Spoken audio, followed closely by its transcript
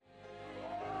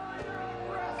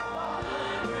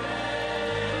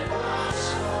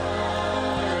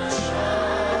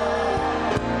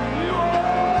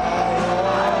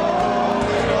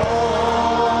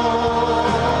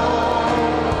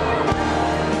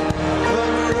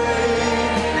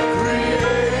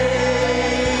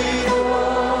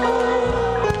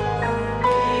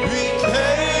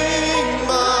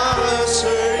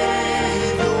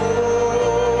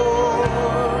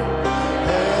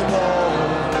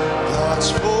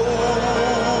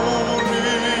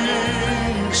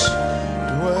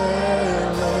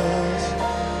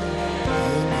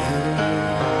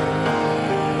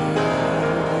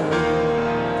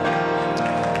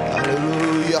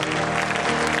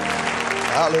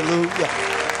Hallelujah.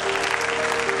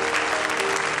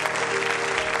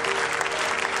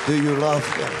 Do you love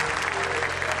Him?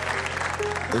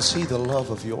 Is He the love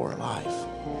of your life?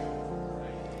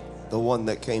 The one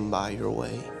that came by your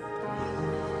way?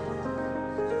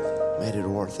 Made it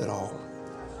worth it all.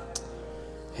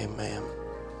 Amen.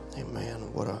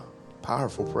 Amen. What a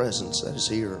powerful presence that is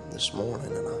here this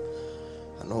morning. And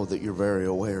I know that you're very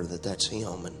aware that that's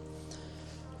Him. And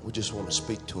we just want to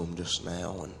speak to Him just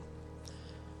now. And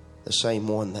the same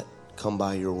one that come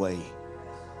by your way,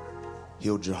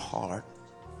 healed your heart,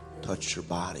 touched your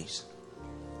bodies,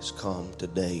 has come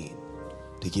today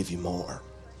to give you more.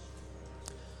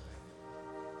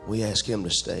 We ask Him to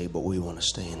stay, but we want to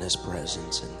stay in His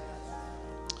presence. And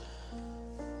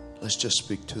let's just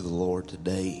speak to the Lord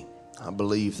today. I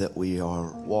believe that we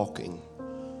are walking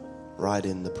right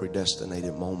in the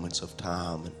predestinated moments of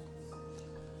time. And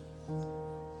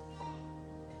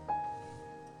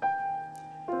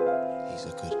He's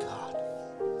a good God.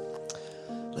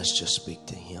 Let's just speak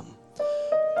to Him.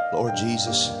 Lord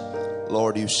Jesus,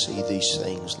 Lord, you see these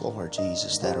things, Lord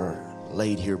Jesus, that are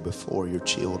laid here before your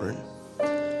children.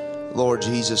 Lord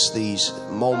Jesus, these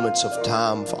moments of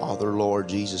time, Father, Lord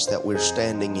Jesus, that we're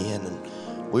standing in.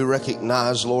 And we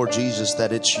recognize, Lord Jesus,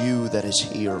 that it's you that is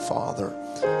here, Father.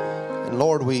 And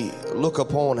Lord, we look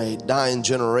upon a dying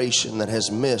generation that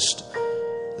has missed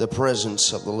the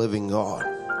presence of the living God.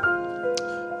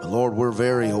 Lord, we're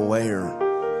very aware,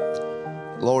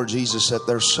 Lord Jesus, that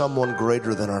there's someone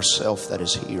greater than ourselves that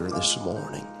is here this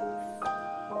morning.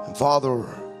 And Father,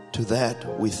 to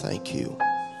that we thank you.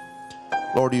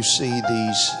 Lord, you see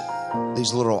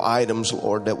these little items,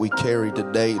 Lord, that we carry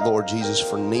today, Lord Jesus,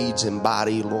 for needs in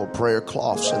body, Lord, prayer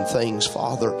cloths and things,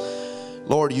 Father.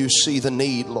 Lord, you see the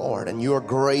need, Lord, and you are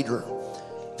greater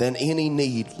than any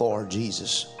need, Lord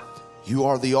Jesus. You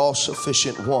are the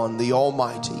all-sufficient one, the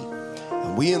Almighty.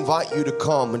 And we invite you to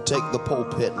come and take the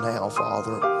pulpit now,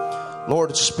 Father.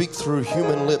 Lord, speak through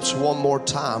human lips one more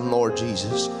time, Lord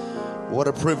Jesus. What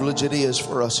a privilege it is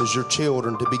for us as your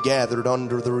children to be gathered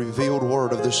under the revealed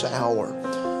word of this hour.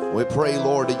 We pray,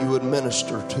 Lord, that you would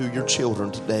minister to your children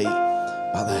today.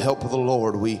 By the help of the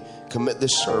Lord, we commit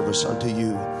this service unto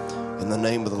you in the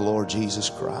name of the Lord Jesus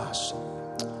Christ.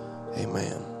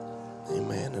 Amen.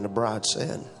 Amen. And the bride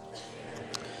said,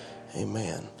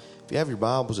 amen. If you have your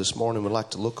Bibles this morning, we'd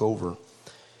like to look over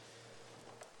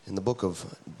in the book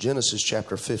of Genesis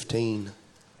chapter 15.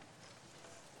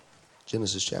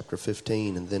 Genesis chapter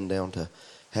 15 and then down to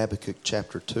Habakkuk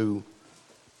chapter 2.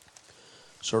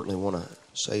 Certainly want to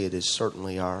say it is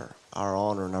certainly our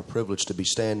honor and our privilege to be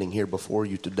standing here before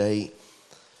you today.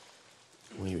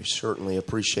 We certainly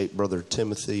appreciate Brother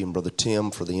Timothy and Brother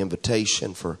Tim for the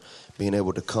invitation, for being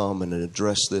able to come and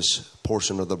address this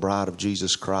portion of the bride of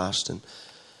Jesus Christ. And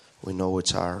we know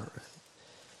it's our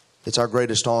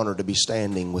greatest honor to be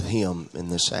standing with Him in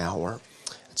this hour.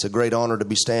 It's a great honor to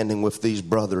be standing with these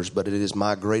brothers, but it is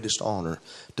my greatest honor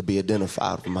to be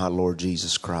identified with my Lord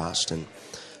Jesus Christ. And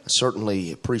I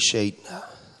certainly appreciate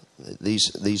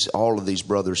all of these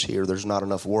brothers here. There's not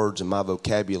enough words in my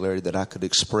vocabulary that I could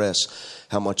express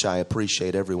how much I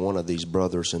appreciate every one of these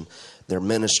brothers and their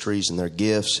ministries and their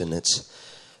gifts. And it's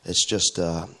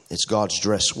God's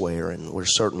dress wear, and we're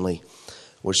certainly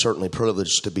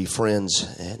privileged to be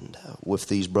friends and with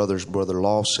these brothers, Brother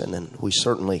Lawson, and we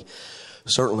certainly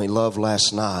loved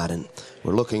last night, and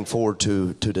we're looking forward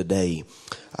to today.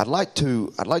 I'd like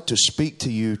to speak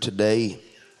to you today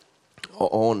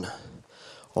on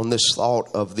this thought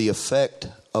of the effect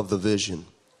of the vision.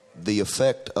 The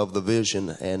effect of the vision.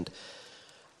 And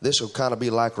this will kind of be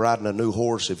like riding a new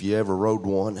horse if you ever rode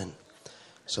one. And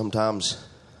sometimes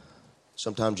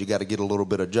you got to get a little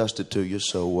bit adjusted to you.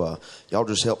 So y'all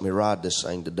just help me ride this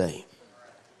thing today.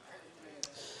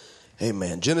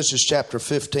 Amen. Genesis chapter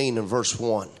 15 and verse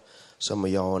 1. Some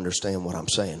of y'all understand what I'm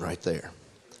saying right there.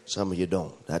 Some of you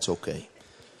don't. That's okay.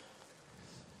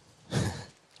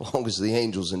 As long as the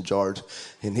angel's in charge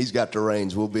and he's got the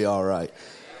reins, we'll be all right.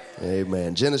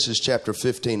 Amen. Genesis chapter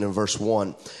 15 and verse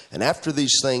 1. And after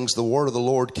these things, the word of the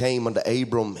Lord came unto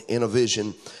Abram in a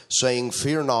vision, saying,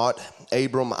 Fear not,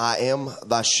 Abram, I am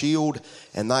thy shield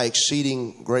and thy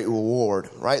exceeding great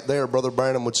reward. Right there, Brother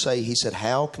Branham would say, he said,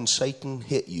 how can Satan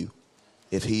hit you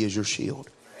if he is your shield?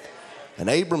 And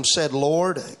Abram said,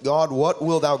 Lord God, what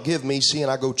wilt thou give me, seeing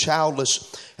I go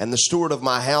childless, and the steward of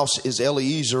my house is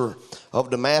Eliezer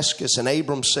of Damascus? And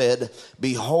Abram said,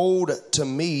 Behold, to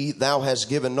me thou hast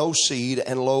given no seed,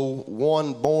 and lo,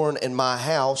 one born in my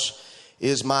house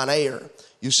is mine heir.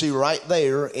 You see, right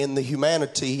there in the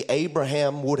humanity,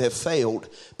 Abraham would have failed,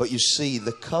 but you see,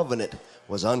 the covenant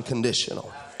was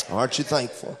unconditional. Aren't you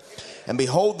thankful? And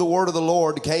behold, the word of the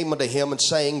Lord came unto him, and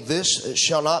saying, This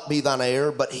shall not be thine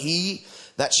heir, but he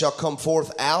that shall come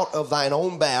forth out of thine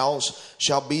own bowels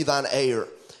shall be thine heir.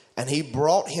 And he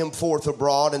brought him forth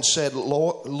abroad and said,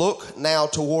 Look now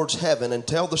towards heaven and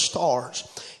tell the stars,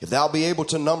 if thou be able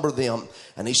to number them.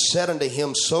 And he said unto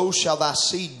him, So shall thy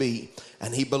seed be.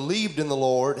 And he believed in the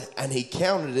Lord, and he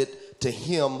counted it to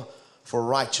him for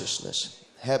righteousness.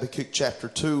 Habakkuk chapter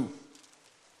 2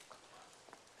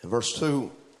 and verse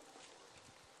 2.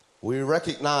 We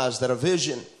recognize that a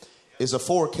vision is a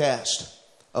forecast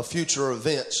of future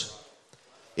events.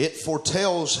 It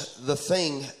foretells the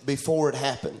thing before it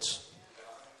happens.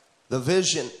 The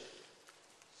vision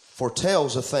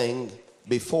foretells a thing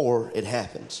before it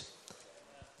happens.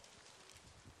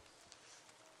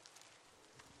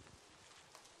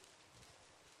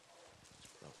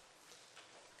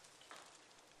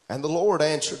 And the Lord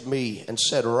answered me and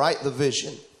said, Write the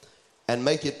vision and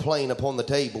make it plain upon the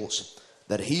tables,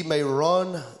 that he may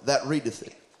run that readeth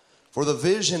it. For the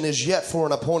vision is yet for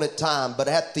an appointed time, but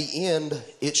at the end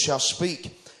it shall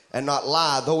speak and not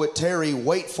lie. Though it tarry,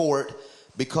 wait for it,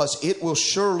 because it will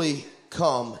surely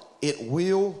come. It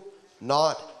will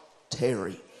not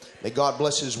tarry. May God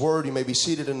bless his word. You may be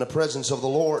seated in the presence of the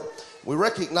Lord. We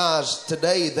recognize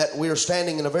today that we are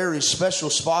standing in a very special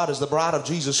spot as the bride of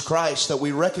Jesus Christ, that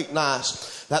we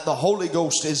recognize that the Holy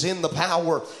Ghost is the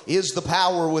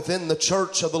power within the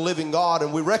church of the living God.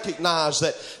 And we recognize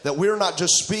that we're not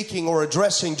just speaking or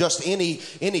addressing just any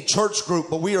church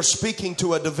group, but we are speaking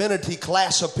to a divinity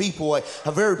class of people,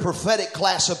 a very prophetic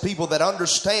class of people that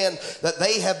understand that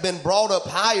they have been brought up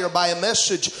higher by a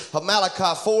message of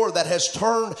Malachi 4 that has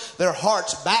turned their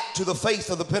hearts back to the faith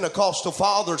of the Pentecostal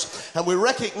fathers. And we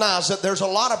recognize that there's a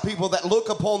lot of people that look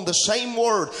upon the same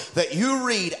word that you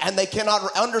read, and they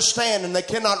cannot understand and they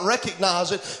cannot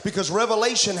recognize it because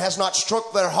revelation has not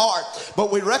struck their heart.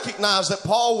 But we recognize that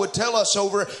Paul would tell us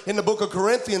over in the book of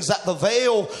Corinthians that the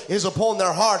veil is upon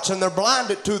their hearts and they're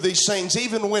blinded to these things.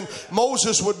 Even when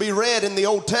Moses would be read in the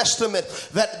Old Testament,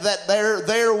 that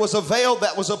there was a veil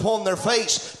that was upon their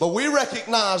face. But we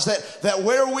recognize that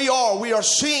where we are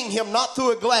seeing him not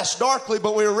through a glass darkly,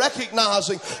 but we're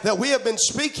recognizing that we have been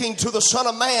speaking to the Son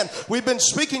of Man. We've been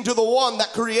speaking to the one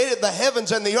that created the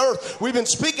heavens and the earth. We've been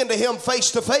speaking to him face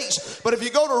to face. But if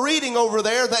you go to reading over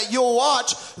there, that you'll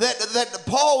watch that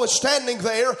Paul was standing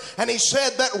there, and he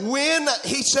said when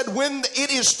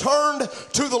it is turned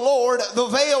to the Lord, the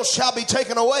veil shall be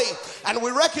taken away. And we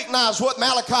recognize what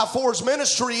Malachi 4's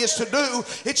ministry is to do.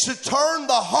 It's to turn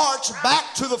the hearts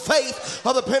back to the faith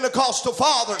of the Pentecostal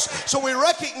fathers. So we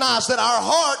recognize that our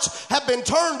hearts have been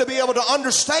turned to be able to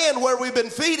understand where we've been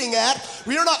feeding at.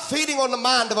 You're not feeding on the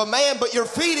mind of a man, but you're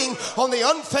feeding on the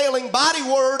unfailing body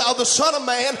word of the Son of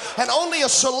Man, and only a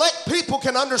select people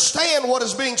can understand what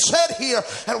is being said here.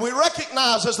 And we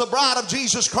recognize as the bride of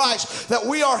Jesus Christ that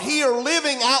we are here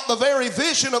living out the very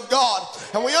vision of God.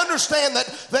 And we understand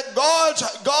that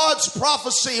God's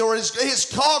prophecy, or his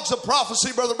cogs of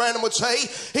prophecy, Brother Brandon would say,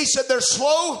 he said they're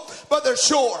slow, but they're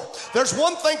sure. There's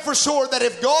one thing for sure, that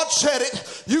if God said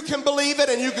it, you can believe it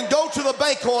and you can go to the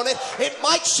bank on it. It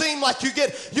might seem like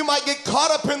you might get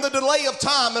caught up in the delay of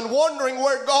time and wondering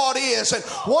where God is and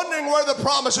wondering where the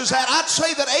promise is at. I'd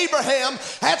say that Abraham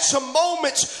had some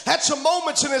moments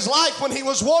in his life when he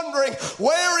was wondering,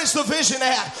 where is the vision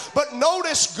at? But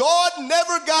notice God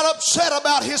never got upset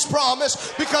about his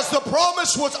promise, because the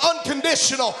promise was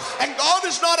unconditional. And God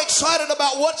is not excited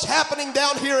about what's happening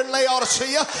down here in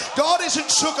Laodicea. God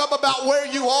isn't shook up about where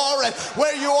you are and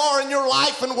where you are in your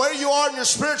life and where you are in your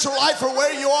spiritual life or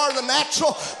where you are in the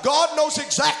natural. God knows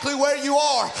exactly where you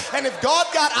are. And if God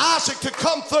got Isaac to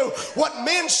come through what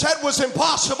men said was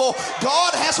impossible,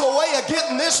 God has a way of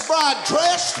getting this bride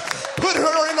dressed, put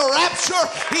her in a rapture.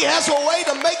 He has a way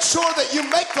to make sure that you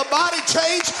make the body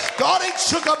change. God ain't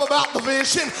shook up about the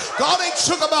vision. God ain't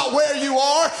shook about where you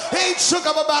are. He ain't shook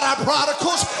up about our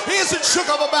prodigals. He isn't shook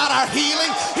up about our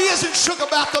healing. He isn't shook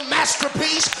about the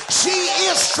masterpiece. She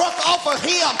is struck off of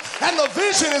him, and the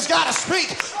vision has got to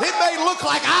speak. It may look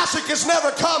like Isaac is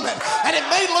never coming, and it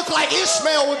may look like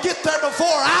Ishmael will get there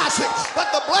before Isaac,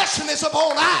 but the blessing is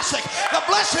upon Isaac. The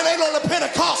blessing ain't on the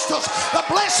Pentecostals. The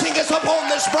blessing is upon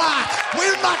this bride.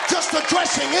 We're not just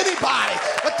addressing anybody,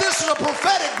 but this is a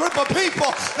prophetic group of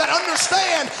people that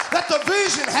understand that the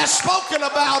vision has spoken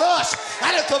about us.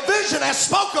 And if the vision has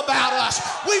spoke about us,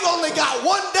 we've only got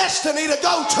one destiny to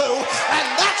go to, and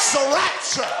that's the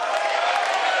rapture.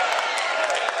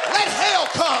 Let hell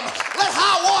come. Let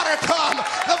high water come.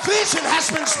 The vision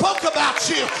has been spoke about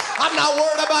you. I'm not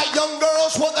worried about young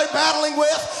girls, what they're battling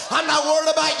with. I'm not worried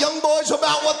about young boys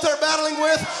about what they're battling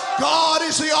with. God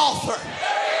is the author.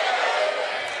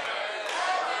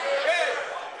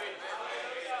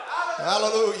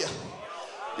 Hallelujah.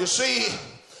 You see,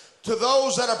 to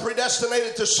those that are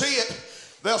predestinated to see it,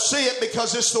 they'll see it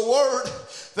because it's the Word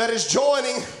that is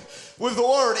joining with the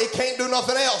Word. It can't do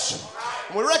nothing else.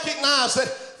 We recognize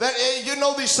that you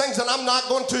know these things, and I'm not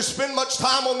going to spend much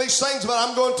time on these things, but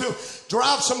I'm going to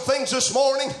drive some things this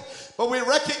morning. But we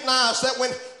recognize that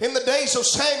when in the days of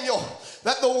Samuel,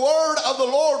 that the word of the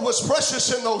Lord was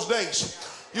precious in those days.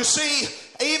 You see,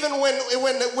 even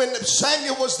when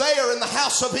Samuel was there in the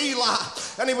house of Eli,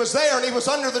 and he was there and he was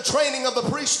under the training of the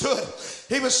priesthood,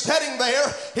 he was sitting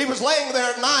there, he was laying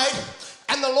there at night,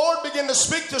 and the Lord began to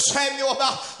speak to Samuel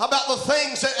about the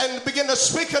things and began to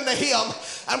speak unto him.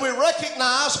 And we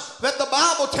recognize that the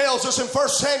Bible tells us in 1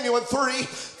 Samuel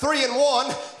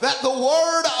 3:1 that the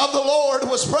word of the Lord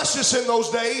was precious in those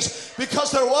days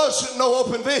because there was no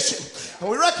open vision. And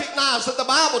we recognize that the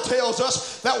Bible tells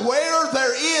us that where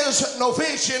there is no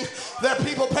vision, there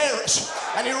people perish.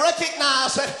 And you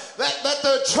recognize that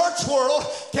the church world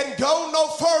can go no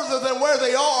further than where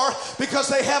they are because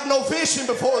they have no vision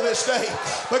before this day.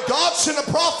 But God sent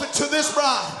a prophet to this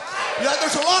bride. Yeah,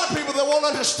 there's a lot of people that won't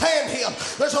understand him.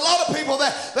 There's a lot of people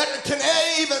that can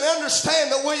even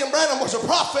understand that William Branham was a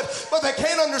prophet, but they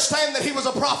can't understand that he was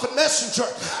a prophet messenger.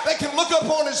 They can look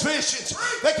upon his visions.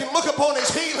 They can look upon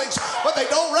his healings, but they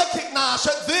don't recognize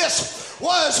that this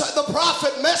was the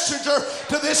prophet messenger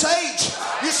to this age.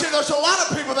 You see, there's a lot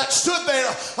of people that stood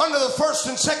there under the first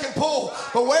and second pull,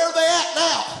 but where are they at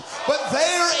now? But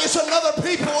there is another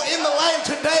people in the land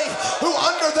today who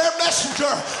under their messenger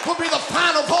will be the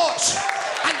final voice.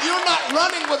 And you're not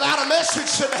running without a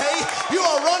message today. You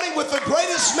are running with the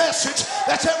greatest message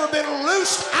that's ever been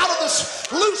loosed out of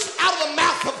the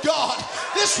mouth of God.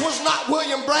 This was not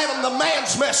William Branham, the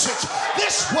man's message.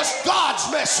 This was God's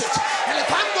message. And if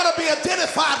I'm going to be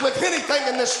identified with anything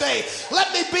in this day,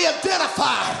 let me be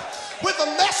identified with the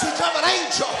message of an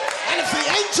angel. And if the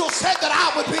angel said that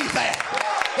I would be there,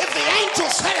 if the angel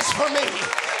said it's for me,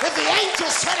 if the angel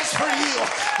said it's for you,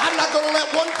 I'm not going to let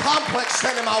one complex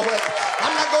stand in my way.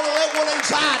 I'm not going to let one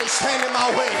anxiety stand in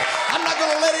my way. I'm not going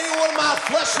to let any one of my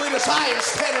fleshly desires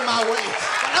stand in my way.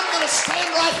 But I'm going to stand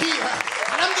right here,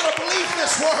 and I'm going to believe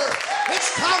this word.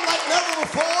 It's time like never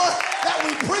before that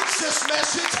we preach this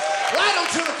message right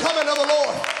unto the coming of the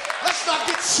Lord. Let's not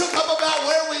get shook up about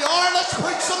where we are. Let's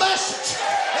preach the message.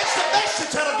 It's the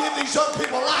message that'll give these young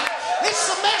people life. It's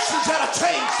the message that'll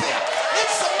change them.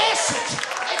 It's the message.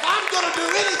 If I'm going to do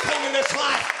anything in this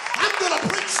life, I'm going to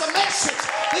preach the message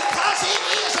because it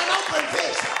is an open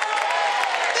vision.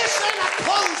 This ain't a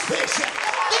closed vision.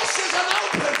 This is an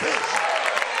open vision.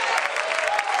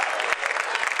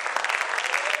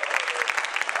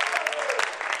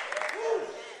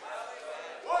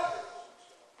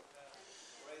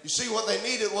 You see, what they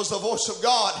needed was the voice of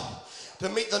God to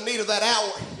meet the need of that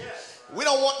hour. We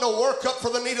don't want no workup for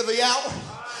the need of the hour.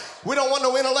 We don't want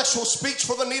no intellectual speech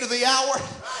for the need of the hour.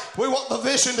 We want the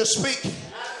vision to speak.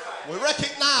 We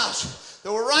recognize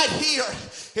that we're right here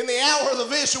in the hour of the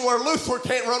vision where Luther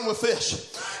can't run with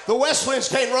this. The Wesleyans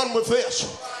can't run with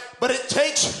this. But it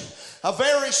takes a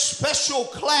very special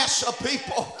class of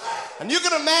people. And you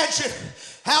can imagine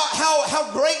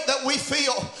how great that we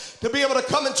feel to be able to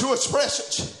come into his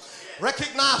presence.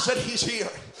 Recognize that he's here.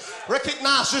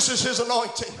 Recognize this is his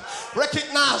anointing.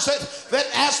 Recognize that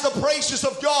as the praises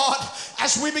of God,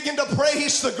 as we begin to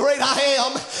praise the great I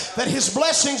am, that his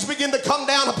blessings begin to come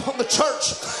down upon the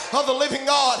church of the living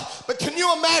God. But can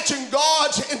you imagine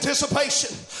God's anticipation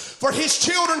for his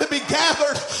children to be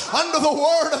gathered under the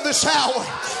word of this hour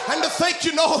and to think,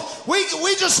 you know, we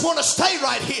just want to stay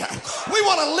right here. We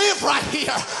want to live right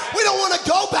here. We don't want to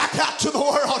go back out to the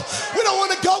world. We don't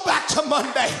want to go back to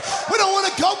Monday. We don't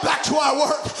want to go back to our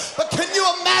work. But can you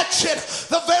imagine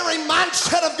the very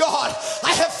mindset of God?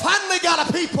 I have finally got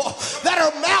a people that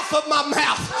are mouth of my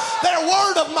mouth. They're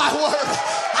word of my word.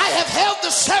 I have held the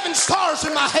 7 stars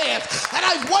in my hand and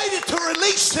I've waited to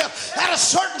release them at a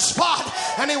certain spot.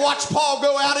 And he watched Paul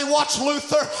go out. He watched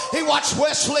Luther. He watched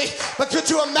Wesley. But could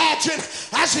you imagine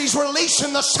as he's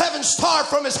releasing the 7th star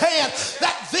from his hand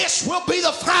that this will be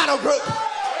the final group?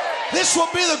 This will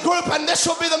be the group and this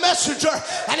will be the messenger.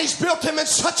 And he's built him in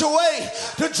such a way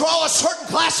to draw a certain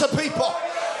class of people.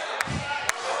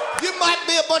 You might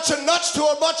be a bunch of nuts to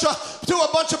a bunch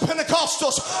of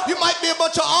Pentecostals. You might be a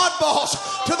bunch of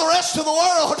oddballs to the rest of the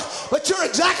world. But you're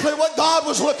exactly what God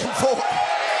was looking for.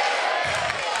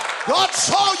 God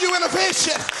saw you in a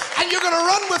vision and you're going to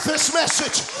run with this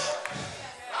message.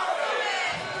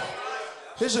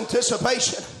 His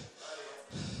anticipation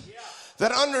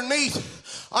that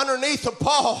underneath of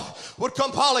Paul would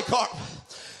come Polycarp.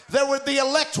 the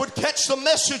elect would catch the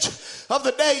message of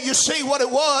the day. You see what it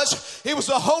was? It was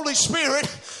the Holy Spirit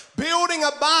building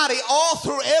a body all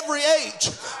through every age.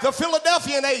 The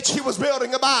Philadelphian age, he was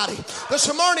building a body. The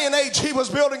Smyrnian age, he was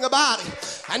building a body.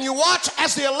 And you watch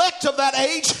as the elect of that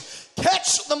age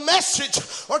catch the message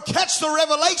or catch the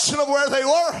revelation of where they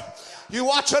were. You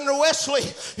watch under Wesley,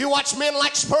 you watch men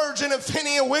like Spurgeon and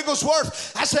Finney and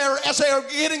Wigglesworth as they are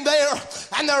getting there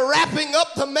and they're wrapping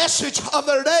up the message of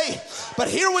their day. But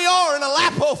here we are in a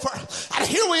lap over, and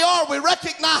here we are, we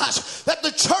recognize that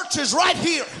the church is right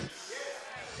here.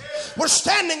 We're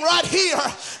standing right here,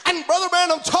 and Brother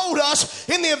Branham told us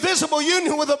in the invisible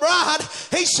union with the bride,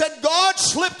 he said, God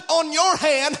slipped on your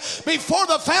hand before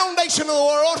the foundation of the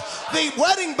world the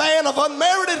wedding band of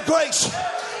unmerited grace.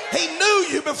 He knew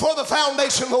you before the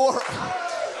foundation of the world.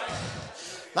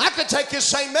 Now, I could take his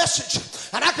same message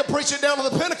and I could preach it down to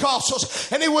the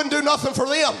Pentecostals and he wouldn't do nothing for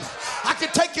them. I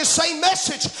could take his same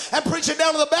message and preach it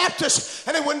down to the Baptists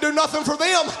and it wouldn't do nothing for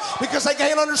them because they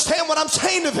can't understand what I'm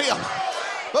saying to them.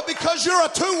 But because you're a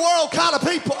two-world kind of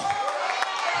people,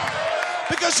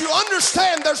 because you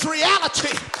understand there's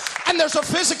reality and there's a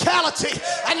physicality,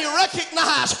 and you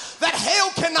recognize that hell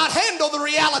cannot handle the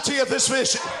reality of this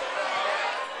vision.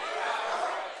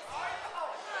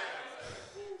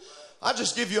 I'll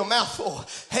just give you a mouthful.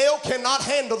 Hell cannot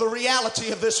handle the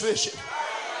reality of this vision.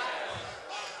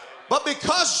 But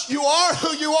because you are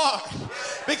who you are,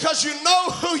 because you know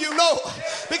who you know,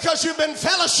 because you've been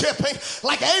fellowshipping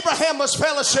like Abraham was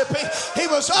fellowshipping, he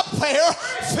was up there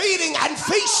feeding and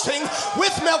feasting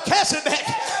with Melchizedek.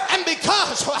 And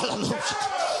because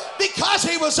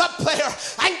he was up there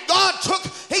and God took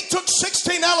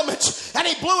 16 elements and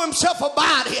he blew himself a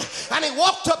body and he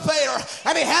walked up there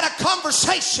and he had a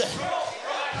conversation.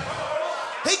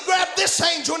 He grabbed this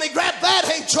angel and he grabbed that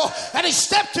angel and he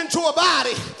stepped into a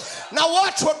body. Now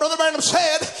watch what Brother Branham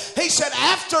said. He said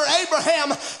after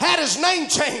Abraham had his name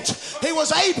changed, he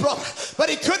was Abram, but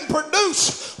he couldn't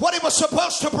produce what he was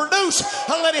supposed to produce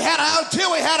until he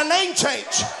had a name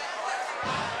change.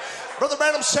 Brother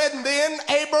Branham said, and then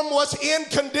Abram was in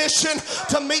condition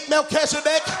to meet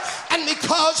Melchizedek, and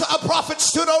because a prophet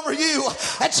stood over you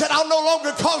and said, I'll no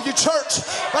longer call you church,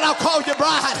 but I'll call you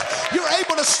bride, you're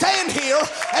able to stand here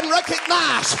and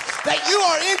recognize that you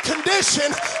are in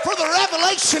condition for the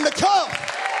revelation to come.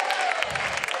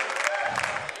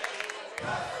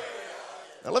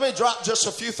 Now let me drop just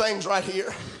a few things right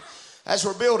here as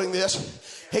we're building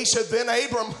this. He said, then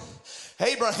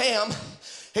Abraham,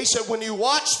 he said, when you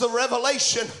watch the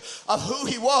revelation of who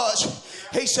he was,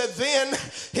 he said, then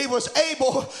he was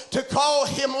able to call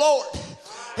him Lord.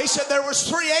 He said there was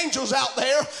 3 angels out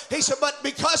there. He said, but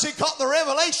because he caught the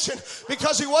revelation,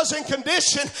 because he was in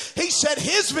condition, he said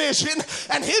his vision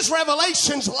and his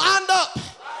revelations lined up.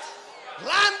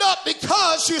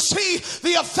 Because you see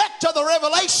the effect of the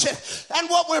revelation. And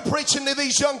what we're preaching to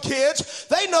these young kids,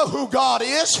 they know who God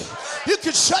is. You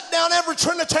could shut down every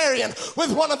Trinitarian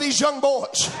with one of these young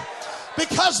boys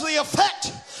because of the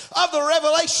effect of the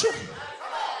revelation.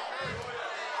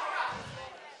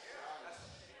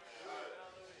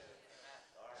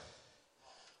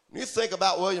 When you think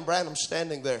about William Branham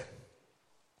standing there,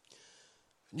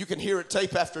 you can hear it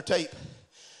tape after tape,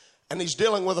 and he's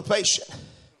dealing with a patient.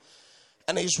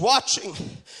 And he's watching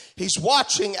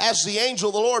as the angel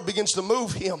of the Lord begins to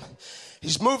move him.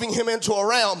 He's moving him into a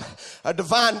realm, a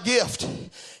divine gift.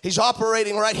 He's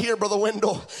operating right here, Brother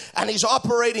Wendell. And he's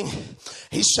operating,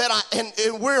 he said, and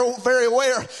we're very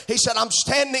aware, he said, I'm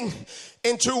standing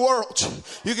in 2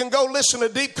 worlds. You can go listen to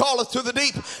Deep Calleth to the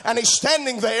Deep. And he's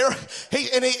standing there.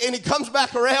 He comes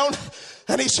back around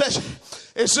and he says,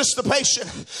 is this the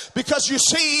patient? Because you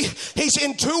see, he's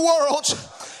in 2 worlds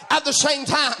at the same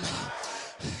time.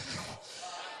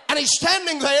 And he's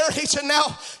standing there. He said, now,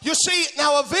 you see,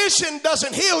 now a vision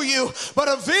doesn't heal you, but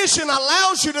a vision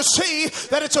allows you to see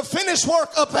that it's a finished work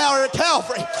up there at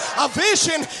Calvary. A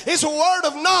vision is a word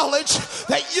of knowledge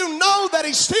that you know that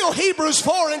he's still Hebrews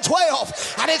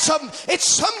 4:12. And it's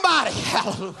somebody,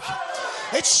 hallelujah.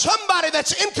 It's somebody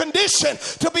that's in condition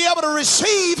to be able to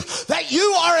receive that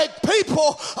you are a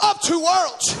people of 2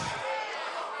 worlds.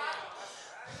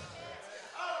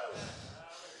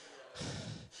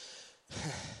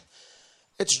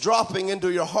 It's dropping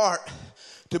into your heart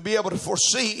to be able to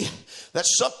foresee that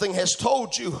something has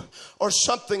told you or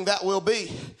something that will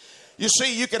be. You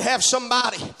see, you could have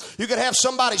somebody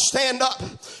stand up.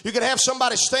 You could have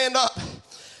somebody stand up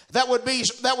that would be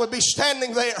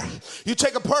standing there. You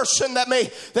take a person that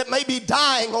may be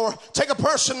dying, or take a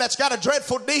person that's got a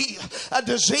dreadful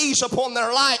disease upon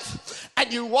their life,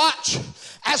 and you watch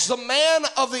as the man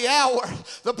of the hour,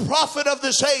 the prophet of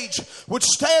this age, would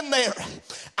stand there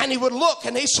And he would look,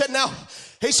 and he said, now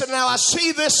I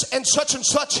see this and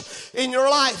such in your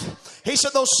life. He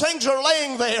said, those things are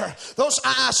laying there.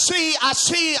 I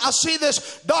see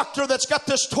this doctor that's got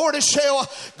this tortoiseshell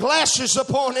glasses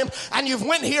upon him, and you've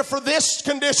went here for this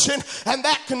condition and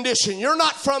that condition. You're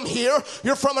not from here.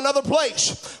 You're from another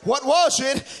place. What was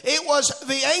it? It was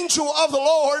the angel of the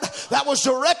Lord that was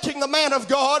directing the man of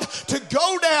God to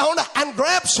go down and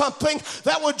grab something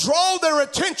that would draw their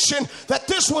attention, that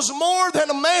this was more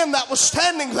than a man that was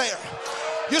standing there.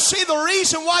 You see, the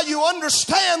reason why you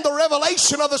understand the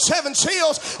revelation of the seven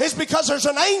seals is because there's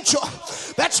an angel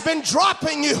that's been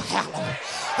dropping you. Hallelujah.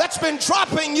 That's been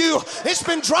dropping you. It's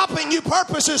been dropping you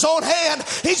purposes on hand.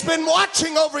 He's been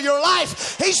watching over your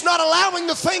life. He's not allowing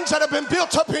the things that have been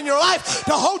built up in your life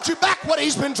to hold you back. What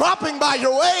he's been dropping by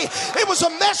your way, it was a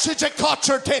message that caught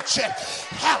your attention.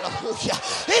 Hallelujah.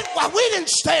 We didn't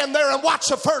stand there and watch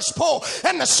the first pull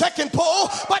and the second pull,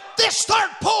 but this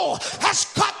third pull has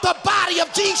caught the body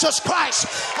of Jesus Christ.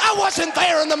 I wasn't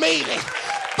there in the meeting,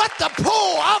 but the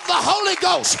pull of the Holy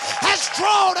Ghost has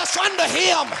drawn us unto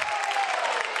him.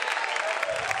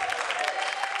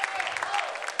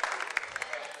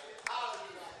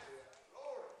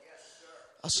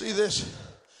 I see this.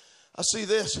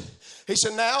 He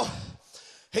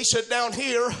said down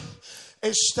here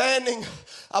is standing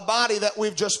a body that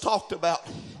we've just talked about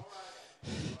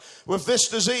with this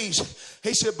disease.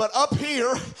 He said, but up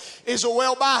here is a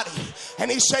well body.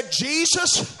 And he said,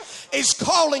 Jesus is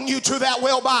calling you to that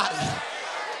well body.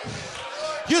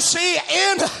 You see,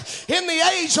 in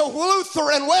the age of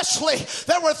Luther and Wesley,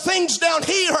 there were things down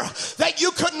here that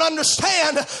you couldn't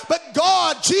understand, but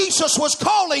God, Jesus, was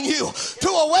calling you to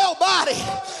a well body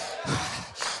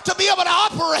to be able to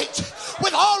operate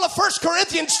with all of 1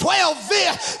 Corinthians 12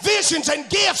 visions and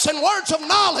gifts and words of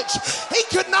knowledge. He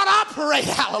could not operate,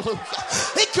 hallelujah.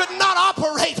 He could not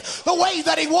operate the way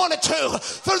that he wanted to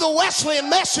through the Wesleyan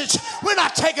message. We're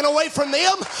not taking away from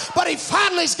them, but he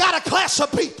finally's got a class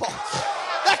of people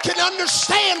that can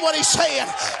understand what he's saying,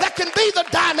 that can be the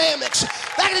dynamics.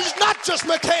 That is not just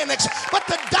mechanics, but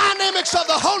the dynamics of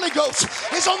the Holy Ghost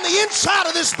is on the inside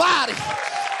of this body.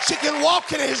 She can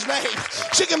walk in his name.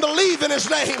 She can believe in his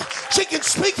name. She can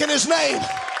speak in his name.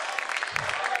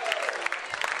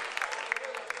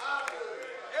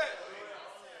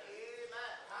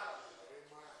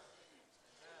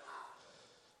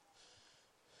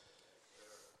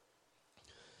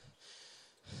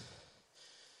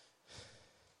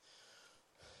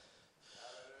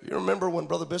 You remember when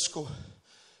Brother Biscoe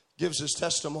gives his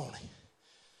testimony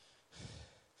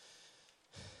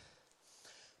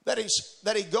that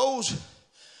he goes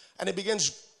and he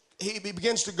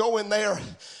begins to go in there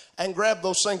and grab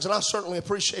those things, and I certainly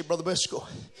appreciate Brother Biscoe.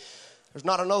 There's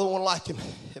not another one like him,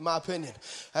 in my opinion.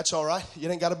 That's all right. It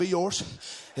ain't got to be yours.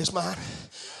 It's mine.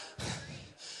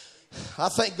 I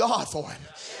thank God for him.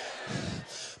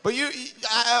 But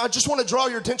I just want to draw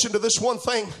your attention to this one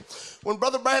thing. When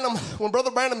Brother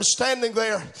Branham is standing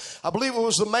there, I believe it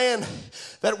was the man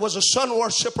that was a sun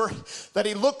worshiper, that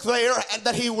he looked there and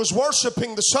that he was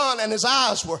worshiping the sun, and his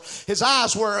eyes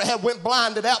went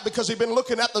blinded out because he'd been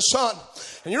looking at the sun.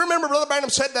 And you remember Brother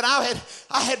Branham said that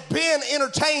I had been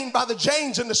entertained by the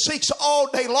Jains and the Sikhs all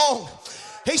day long.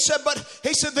 He said,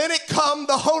 then it come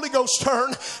the Holy Ghost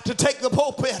turn to take the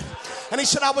pulpit. And he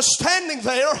said, I was standing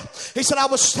there. He said,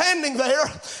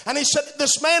 and he said,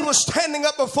 this man was standing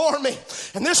up before me.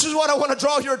 And this is what I want to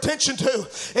draw your attention to,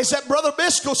 is that Brother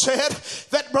Biscoe said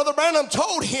that Brother Branham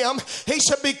told him, he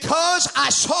said, because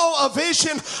I saw a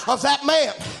vision of that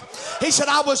man. He said,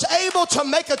 I was able to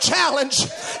make a challenge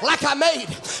like I made.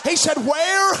 He said,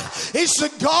 where is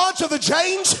the gods of the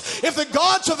Jains? If the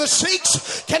gods of the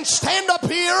Sikhs can stand up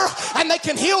here and they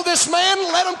can heal this man,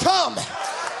 let them come.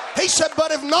 He said,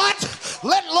 but if not,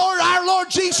 let our Lord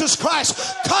Jesus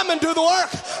Christ come and do the work.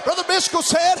 Brother Biscoe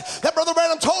said that Brother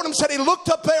Branham told him, said he looked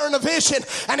up there in a vision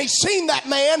and he seen that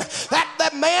man.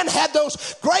 That man had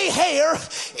those gray hair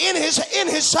in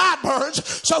his sideburns.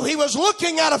 So he was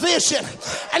looking at a vision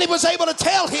and he was able to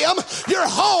tell him, you're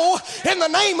whole in the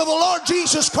name of the Lord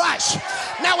Jesus Christ.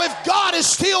 Now if God is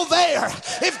still there,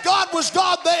 if God was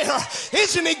God there,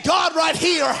 isn't he God right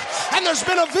here? And there's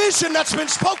been a vision that's been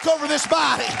spoke over this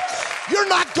body. You're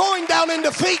not going down in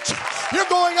defeat. You're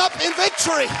going up in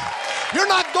victory. You're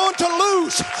not going to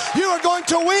lose. You are going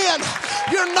to win.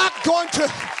 You're not going to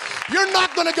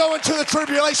go into the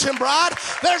tribulation, bride.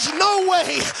 There's no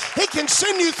way he can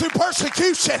send you through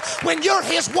persecution when you're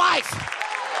his wife.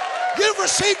 You've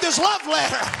received his love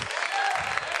letter.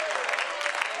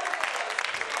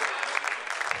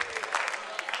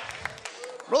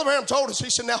 Brother Branham told us, he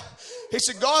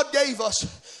said, God gave us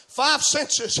 5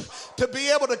 senses to be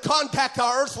able to contact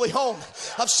our earthly home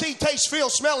of see, taste, feel,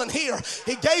 smell, and hear.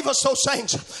 He gave us those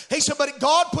things. He said, but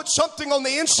God put something on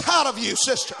the inside of you,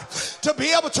 sister, to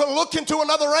be able to look into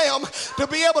another realm, to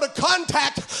be able to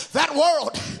contact that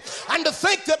world. And to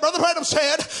think that Brother Branham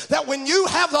said that when you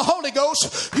have the Holy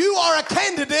Ghost, you are a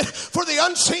candidate for the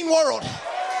unseen world.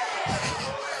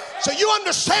 So you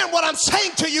understand what I'm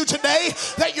saying to you today,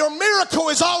 that your miracle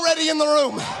is already in the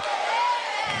room.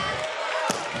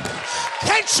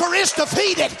 Cancer is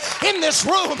defeated in this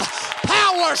room.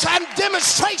 Powers and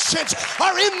demonstrations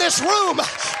are in this room.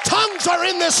 Tongues are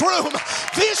in this room.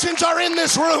 Visions are in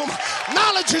this room.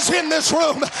 Knowledge is in this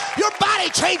room. Your body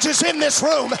changes in this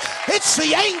room. It's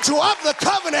the angel of the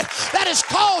covenant that has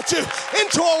called you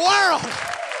into a world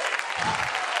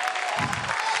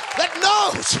that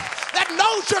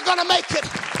knows you're going to make it.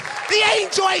 The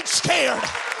angel ain't scared.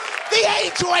 The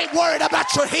angel ain't worried about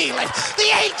your healing.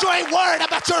 The angel ain't worried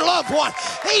about your loved one.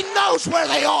 He knows where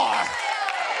they are.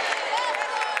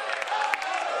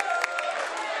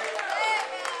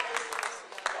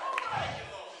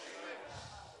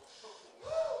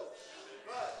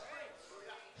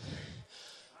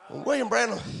 When William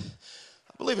Branham,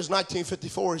 I believe it's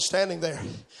 1954, he's standing there and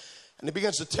he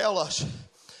begins to tell us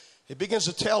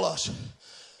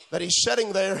that he's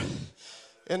sitting there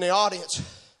in the audience.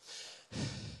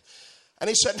 And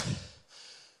he said,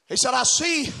 I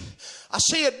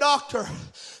see a doctor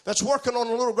that's working on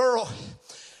a little girl,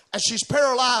 and she's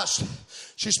paralyzed.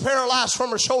 She's paralyzed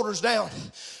from her shoulders down.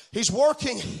 He's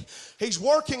working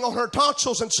on her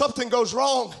tonsils, and something goes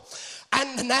wrong.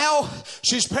 And now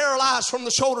she's paralyzed from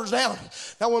the shoulders down.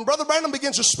 Now when Brother Branham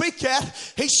begins to speak that,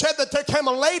 he said that there came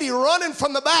a lady running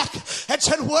from the back and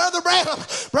said, Brother Branham,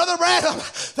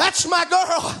 that's my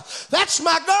girl. That's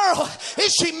my girl.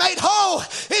 Is she made whole?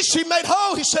 Is she made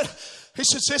whole? He said,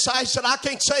 sis, I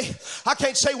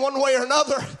can't say one way or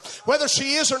another whether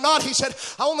she is or not. He said,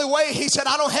 only way,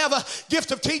 I don't have a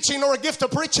gift of teaching or a gift of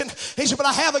preaching. He said, but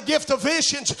I have a gift of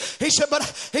visions. He said,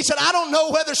 I don't know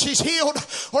whether she's healed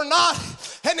or not.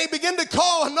 And he began to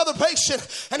call another patient,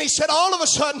 and he said, all of a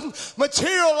sudden,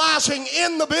 materializing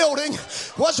in the building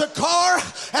was a car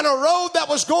and a road that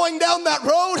was going down that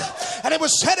road, and it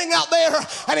was sitting out there,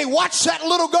 and he watched that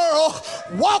little girl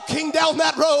walking down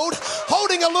that road,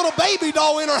 holding a little baby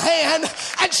doll in her hand,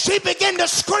 and she began to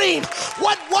scream.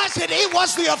 What was it? It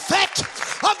was the effect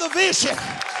of the vision.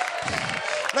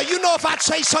 Now, you know, if I'd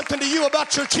say something to you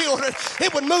about your children,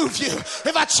 it would move you.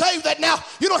 If I'd say that now,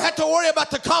 you don't have to worry about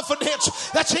the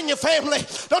confidence that's in your family.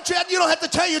 You don't have to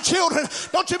tell your children,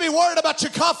 don't you be worried about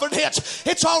your confidence.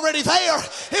 It's already there.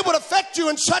 It would affect you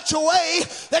in such a way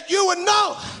that you would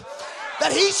know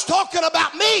that he's talking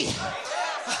about me.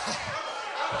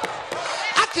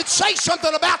 I could say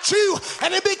something about you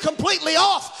and it'd be completely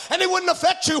off and it wouldn't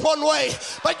affect you one way.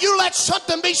 But you let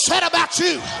something be said about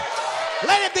you.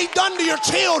 Let it be done to your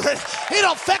children.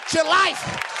 It'll affect your life.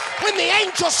 When the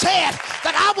angel said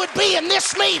that I would be in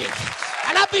this meeting,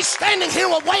 and I'd be standing here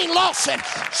with Wayne Lawson,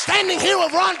 standing here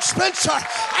with Ron Spencer,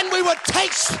 and we would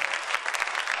taste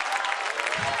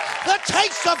the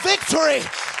taste of victory.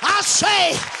 I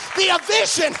say the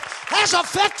vision has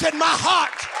affected my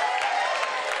heart.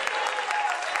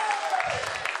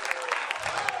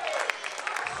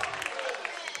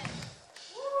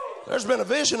 There's been a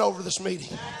vision over this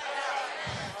meeting.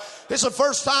 It's the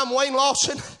first time Wayne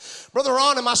Lawson, Brother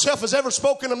Ron, and myself has ever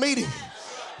spoken a meeting.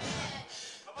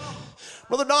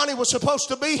 Brother Donnie was supposed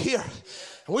to be here,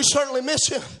 and we certainly miss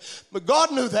him. But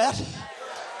God knew that.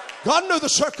 God knew the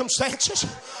circumstances.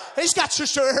 He's got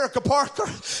Sister Erica Parker.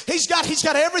 He's got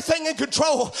everything in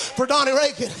control for Donnie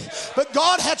Reagan. But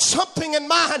God had something in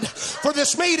mind for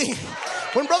this meeting.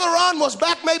 When Brother Ron was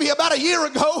back maybe about a year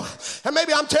ago, and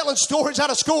maybe I'm telling stories out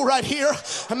of school right here,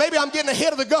 and maybe I'm getting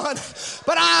ahead of the gun,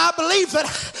 but I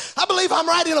believe I'm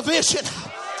right in a vision.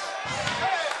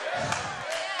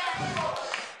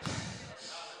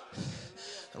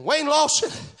 And Wayne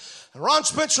Lawson and Ron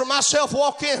Spencer and myself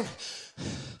walk in,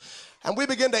 and we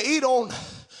begin to eat on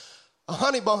a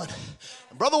honey bun.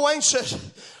 And Brother Wayne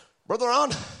says, Brother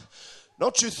Ron,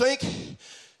 don't you think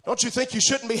you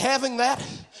shouldn't be having that?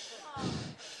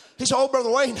 He said, oh, Brother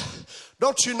Wayne,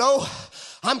 don't you know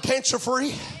I'm cancer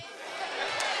free?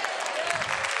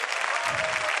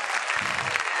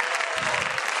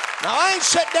 Now, I ain't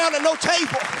sat down at no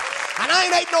table, and I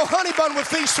ain't ate no honey bun with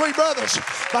these three brothers,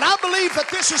 but I believe that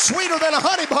this is sweeter than a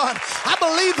honey bun. I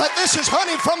believe that this is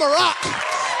honey from a rock,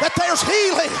 that there's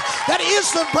healing, that is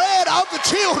the bread of the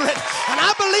children, and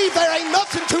I believe there ain't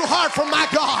nothing too hard for my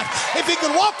God. If he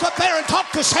could walk up there and talk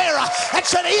to Sarah and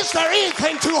said, is there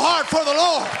anything too hard for the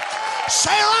Lord?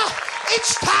 Sarah,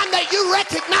 It's time that you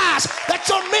recognize that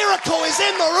your miracle is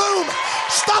in the room.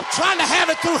 Stop trying to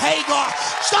have it through Hagar.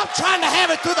 Stop trying to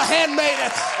have it through the handmaiden.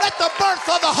 Let the birth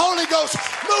of the Holy Ghost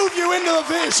move you into the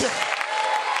vision.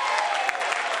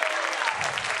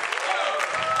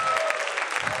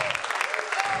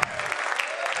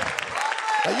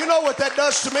 Now, you know what that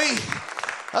does to me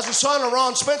as a son of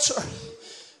Ron Spencer?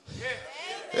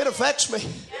 It affects me.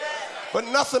 But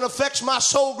nothing affects my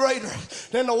soul greater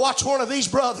than to watch one of these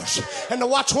brothers and to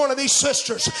watch one of these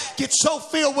sisters get so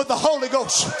filled with the Holy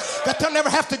Ghost that they'll never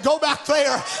have to go back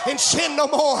there and sin no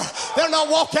more. They'll not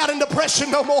walk out in depression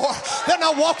no more. They'll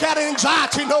not walk out in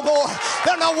anxiety no more.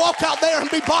 They'll not walk out there and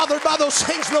be bothered by those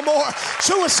things no more.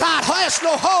 Suicide has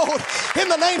no hold in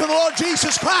the name of the Lord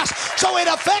Jesus Christ. So it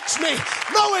affects me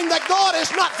knowing that God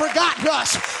has not forgotten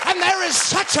us. And there is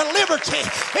such a liberty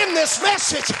in this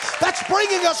message that's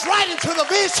bringing us right into the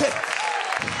vision.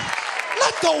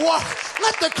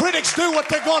 Let the critics do what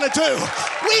they're going to do.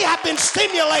 We have been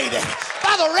stimulated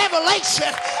by the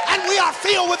revelation, and we are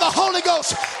filled with the Holy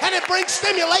Ghost, and it brings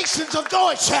stimulations of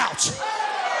joy shouts.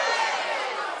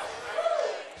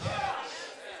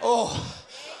 Oh,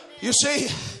 you see,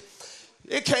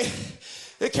 it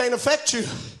can't affect you.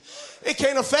 It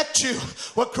can't affect you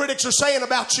what critics are saying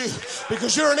about you,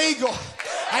 because you're an eagle.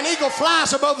 An eagle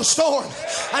flies above the storm.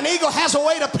 An eagle has a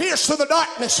way to pierce through the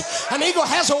darkness. An eagle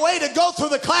has a way to go through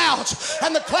the clouds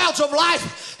and the clouds of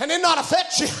life and it not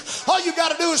affect you. All you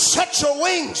got to do is set your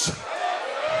wings.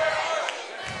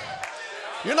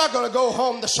 You're not going to go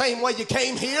home the same way you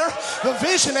came here. The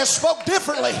vision has spoke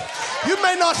differently. You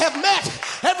may not have met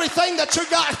everything that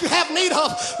you have need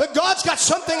of, but God's got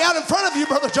something out in front of you,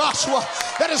 Brother Joshua,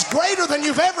 that is greater than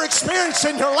you've ever experienced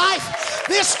in your life.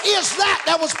 This is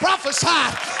that was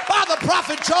prophesied by the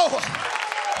prophet Joel.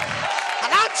 And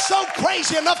I'm so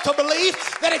crazy enough to believe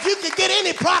that if you could get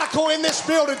any prodigal in this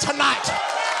building tonight,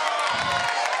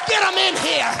 get them in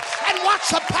here and watch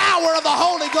the power of the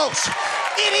Holy Ghost.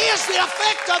 It is the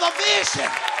effect of the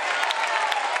vision.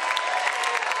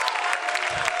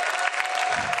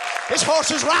 This horse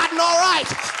is riding all right,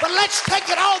 but let's take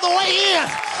it all the way in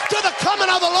to the coming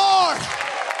of the Lord.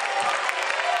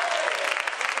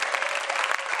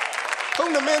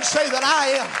 Whom do men say that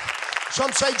I am?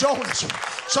 Some say Jonas.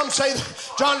 Some say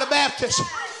John the Baptist.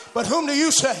 But whom do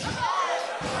you say?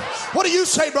 What do you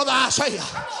say, Brother Isaiah?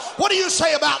 What do you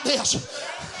say about this?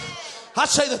 I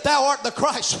say that thou art the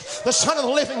Christ, the Son of the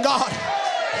living God.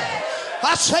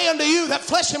 I say unto you that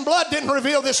flesh and blood didn't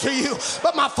reveal this to you,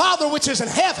 but my Father which is in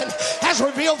heaven has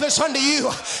revealed this unto you.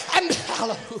 And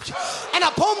hallelujah. And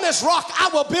upon this rock I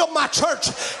will build my church,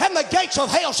 and the gates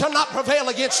of hell shall not prevail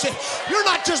against it. You're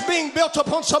not just being built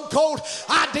upon some cold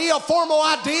idea, formal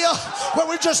idea, where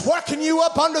we're just working you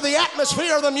up under the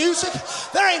atmosphere of the music.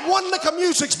 There ain't one lick of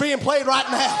music's being played right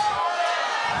now.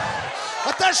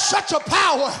 But there's such a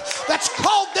power that's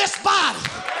called this body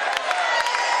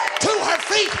to her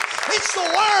feet. It's the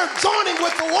Word joining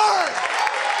with the Word.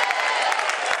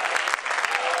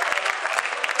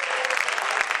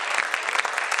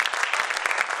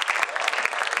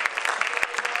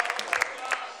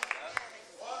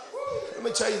 Let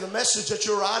me tell you, the message that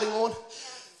you're riding on,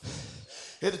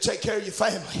 it'll take care of your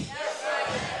family.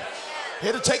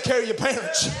 It'll take care of your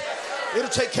parents. It'll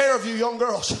take care of you young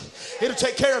girls. It'll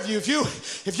take care of you.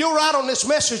 If you ride on this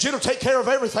message, it'll take care of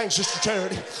everything, Sister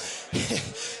Charity.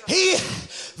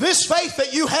 This faith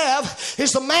that you have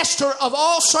is the master of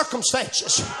all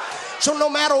circumstances. So no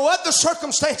matter what the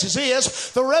circumstances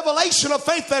is, the revelation of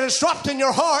faith that is dropped in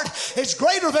your heart is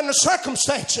greater than the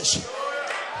circumstances.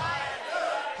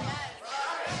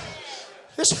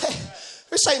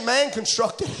 This ain't man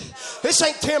constructed. This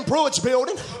ain't Tim Pruitt's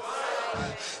building.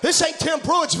 This ain't Tim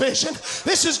Pruitt's vision.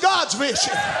 This is God's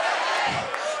vision.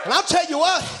 And I'll tell you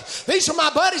what, these are my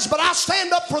buddies, but I'll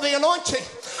stand up for the anointing.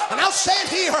 And I'll stand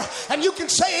here and you can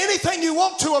say anything you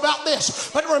want to about this.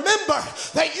 But remember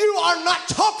that you are not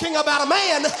talking about a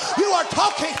man. You are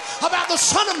talking about the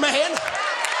Son of Man.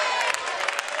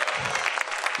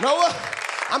 Noah,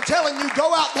 I'm telling you,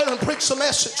 go out there and preach the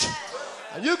message.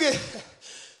 And you get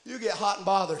hot and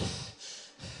bothered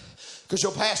because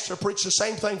your pastor preached the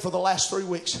same thing for the last 3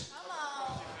 weeks.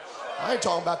 I ain't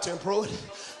talking about Tim Pruitt.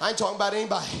 I ain't talking about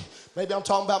anybody. Maybe I'm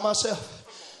talking about myself.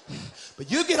 But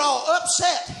you get all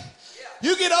upset.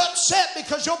 You get upset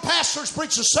because your pastor's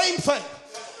preached the same thing.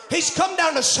 He's come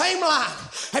down the same line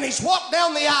and he's walked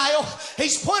down the aisle.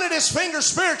 He's pointed his finger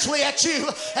spiritually at you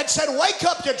and said, wake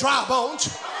up, you dry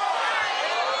bones.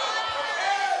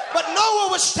 But Noah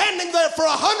was standing there for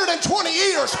 120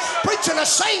 years preaching the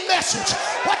same message.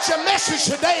 What's your message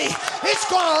today? It's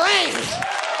going to rain.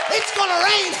 It's going to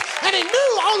rain. And he knew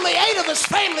only 8 of his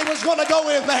family was going to go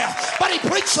in there. But he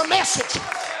preached a message.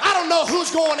 I don't know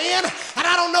who's going in and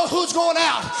I don't know who's going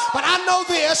out. But I know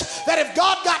this, that if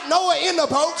God got Noah in the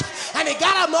boat and he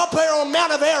got him up there on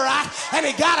Mount Ararat and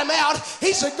he got him out,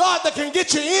 he's a God that can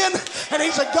get you in and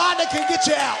he's a God that can get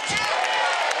you out.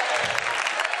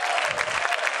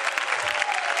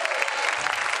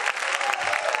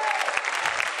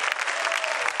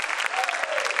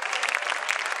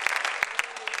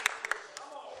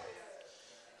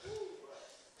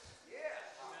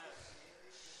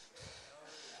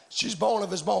 She's bone of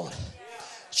his bone.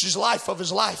 She's life of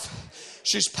his life.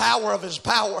 She's power of his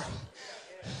power.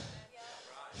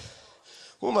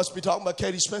 We must be talking about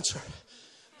Katie Spencer.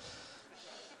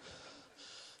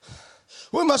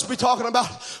 We must be talking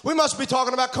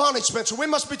about Connie Spencer. We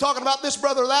must be talking about this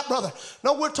brother or that brother.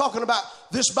 No, we're talking about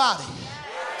this body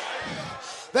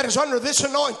that is under this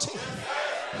anointing,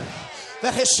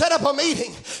 that has set up a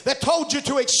meeting, that told you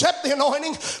to accept the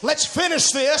anointing. Let's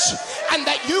finish this. And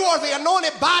that you are the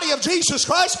anointed body of Jesus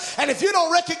Christ. And if you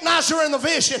don't recognize you're in the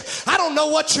vision, I don't know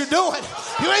what you're doing.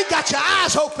 You ain't got your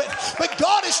eyes open. But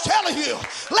God is telling you,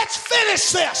 let's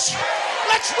finish this.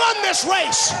 Let's run this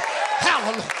race.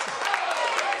 Hallelujah.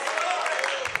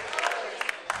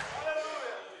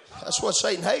 That's what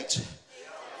Satan hates.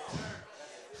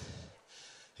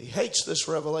 He hates this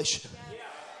revelation.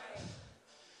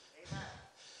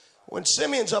 When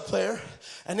Simeon's up there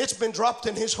and it's been dropped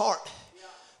in his heart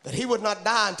that he would not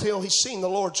die until he's seen the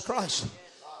Lord's Christ.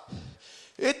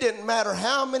 It didn't matter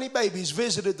how many babies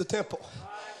visited the temple.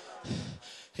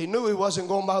 He knew he wasn't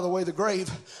going by the way of the grave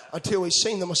until he's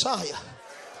seen the Messiah.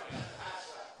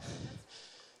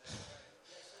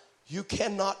 You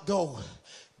cannot go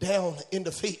down in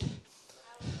defeat.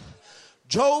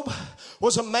 Job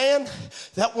was a man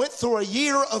that went through a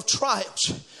year of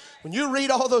trials. When you read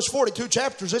all those 42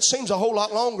 chapters, it seems a whole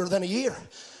lot longer than a year.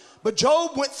 But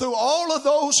Job went through all of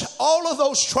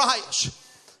those trials.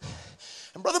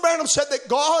 And Brother Branham said that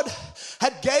God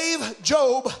had gave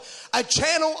Job a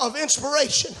channel of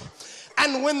inspiration.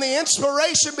 And when the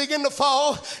inspiration began to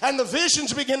fall and the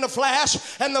visions begin to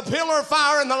flash and the pillar of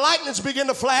fire and the lightnings begin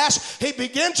to flash, he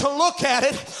began to look at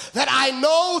it that I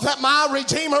know that my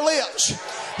Redeemer lives.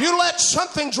 You let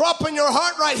something drop in your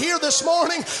heart right here this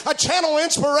morning, a channel of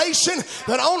inspiration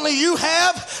that only you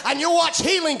have, and you'll watch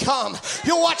healing come.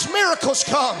 You'll watch miracles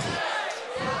come.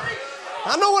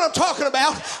 I know what I'm talking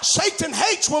about. Satan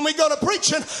hates when we go to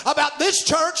preaching about this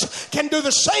church can do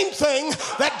the same thing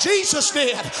that Jesus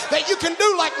did. That you can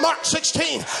do like Mark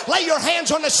 16. Lay your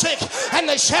hands on the sick and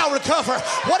they shall recover.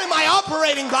 What am I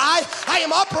operating by? I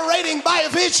am operating by a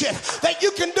vision that you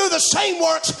can do the same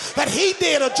works that he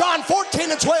did of John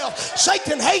 14 and 12.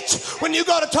 Satan hates when you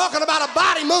go to talking about a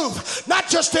body move. Not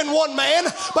just in one man,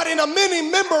 but in a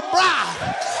many-member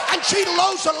bride. And she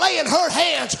loves to laying her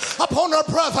hands upon her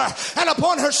brother and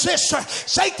upon her sister.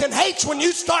 Satan hates when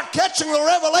you start catching the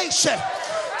revelation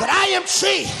that I am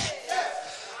she.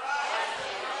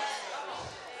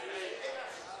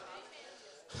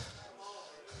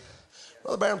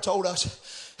 Brother Branham told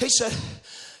us, he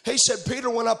said Peter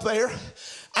went up there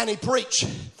and he preached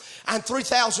and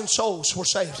 3,000 souls were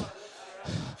saved.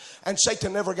 And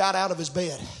Satan never got out of his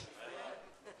bed.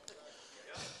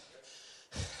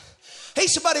 He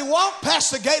said, but he walked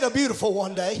past the gate of Beautiful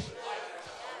one day.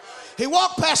 He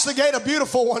walked past the gate of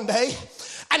Beautiful one day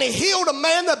and he healed a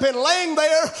man that had been laying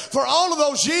there for all of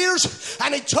those years.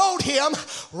 And he told him,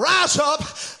 rise up.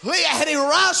 And he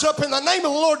rise up in the name of the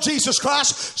Lord Jesus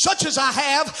Christ. Such as I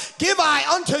have, give I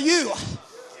unto you.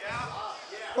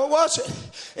 What was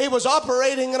it? It was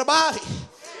operating in a body.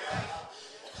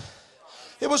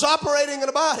 It was operating in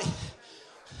a body.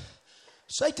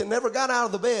 Satan never got out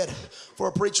of the bed for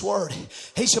a preached word.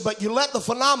 He said, but you let the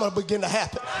phenomena begin to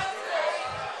happen.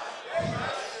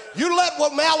 You let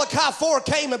what Malachi 4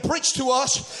 came and preached to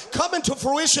us come into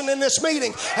fruition in this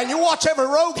meeting. And you watch every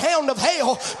rogue hound of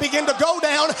hell begin to go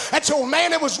down. And so,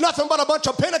 man, it was nothing but a bunch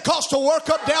of Pentecostal work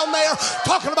up down there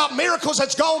talking about miracles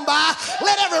that's gone by.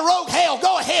 Let every rogue hell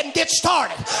go ahead and get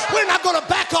started. We're not going to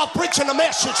back off preaching the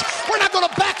message. We're not going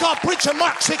to back off preaching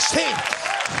Mark 16.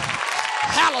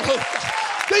 Hallelujah.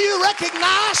 Do you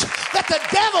recognize that the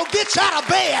devil gets out of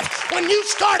bed when you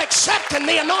start accepting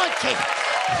the anointing?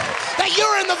 That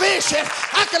you're in the vision.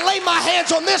 I can lay my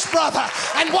hands on this brother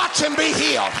and watch him be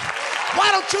healed. Why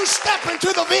don't you step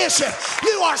into the vision?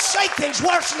 You are Satan's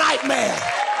worst nightmare.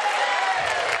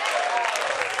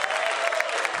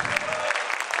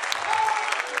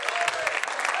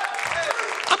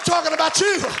 I'm talking about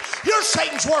you. You're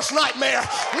Satan's worst nightmare.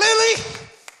 Lily,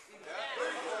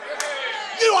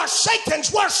 you are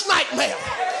Satan's worst nightmare.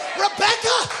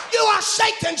 Rebecca, you are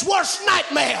Satan's worst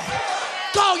nightmare.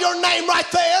 Call your name right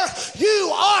there.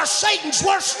 You are Satan's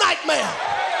worst nightmare.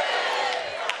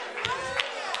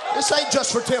 This ain't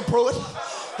just for Tim Pruitt.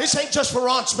 This ain't just for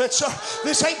Ron Spencer.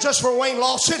 This ain't just for Wayne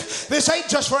Lawson. This ain't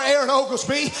just for Aaron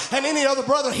Oglesby and any other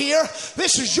brother here.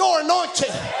 This is your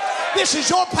anointing. This is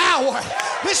your power.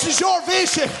 This is your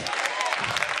vision.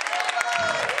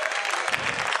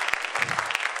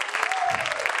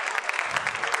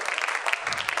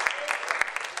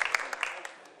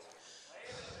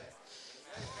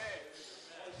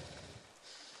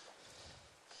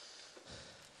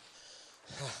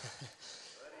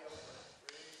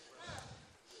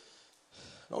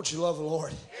 Don't you love the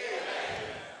Lord?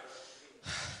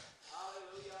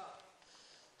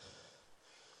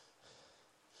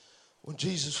 When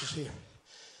Jesus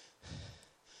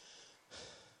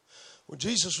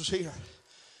was here,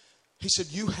 he said,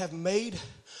 you have made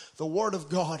the word of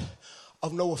God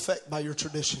of no effect by your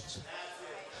traditions.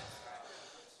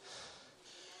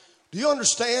 Do you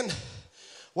understand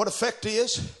what effect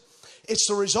is? It's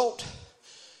the result.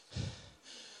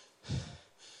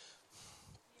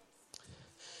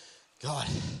 God,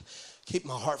 keep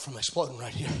my heart from exploding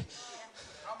right here.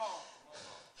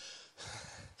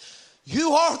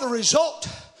 You are the result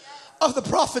of the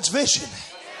prophet's vision.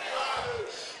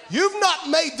 You've not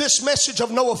made this message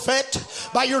of no effect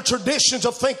by your traditions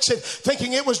of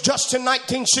thinking it was just in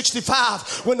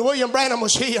 1965 when William Branham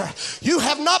was here. You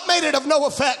have not made it of no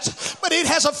effect, but it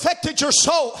has affected your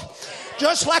soul.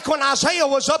 Just like when Isaiah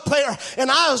was up there in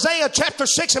Isaiah chapter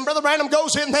 6, and Brother Branham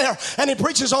goes in there and he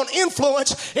preaches on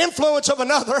influence of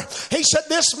another. He said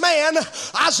this man,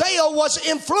 Isaiah, was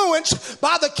influenced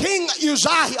by the king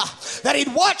Uzziah, that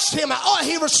he'd watched him. Oh,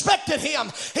 he respected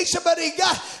him. He said, but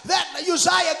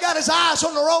Uzziah got his eyes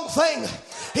on the wrong thing.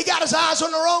 He got his eyes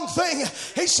on the wrong thing.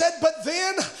 He said, but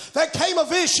then there came a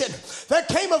vision.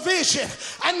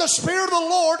 And the Spirit of the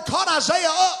Lord caught Isaiah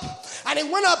up. And he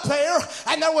went up there,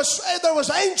 and there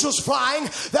was angels flying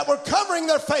that were covering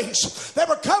their face. They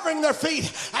were covering their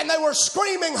feet, and they were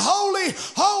screaming, holy,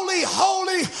 holy,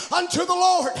 holy unto the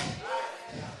Lord.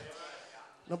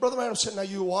 Now, Brother Branham said, now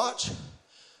you watch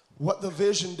what the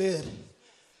vision did.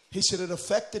 He said it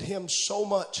affected him so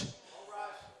much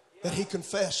that he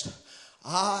confessed,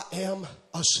 I am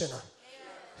a sinner.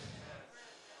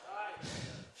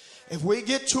 If we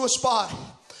get to a spot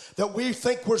that we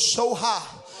think we're so high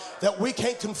that we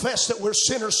can't confess that we're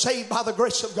sinners saved by the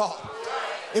grace of God.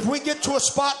 If we get to a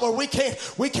spot where we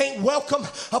can't welcome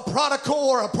a prodigal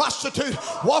or a prostitute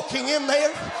walking in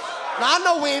there. Now, I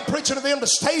know we ain't preaching to them to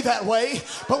stay that way,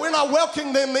 but we're not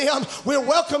welcoming them in. We're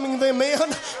welcoming them in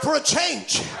for a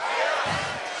change.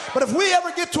 But if we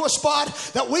ever get to a spot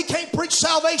that we can't preach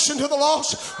salvation to the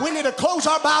lost, we need to close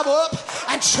our Bible up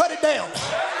and shut it down.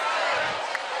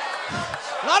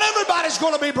 Not everybody's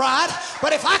going to be bright,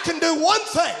 but if I can do one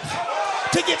thing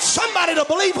to get somebody to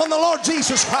believe on the Lord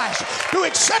Jesus Christ, to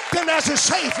accept him as a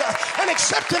Savior and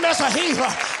accept him as a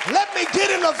healer, let me get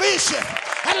in the vision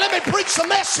and let me preach the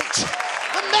message.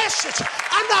 The message.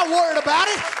 I'm not worried about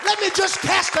it. Let me just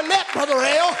cast a net, Brother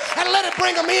L, and let it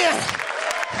bring them in.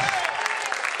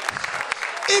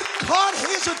 It caught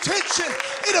his attention.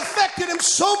 It affected him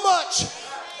so much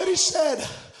that he said,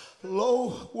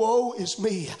 lo, woe is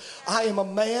me. I am a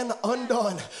man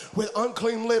undone with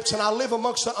unclean lips, and I live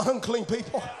amongst the unclean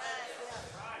people.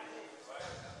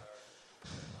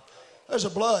 There's a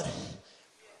blood.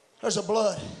 There's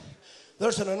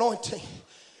an anointing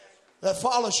that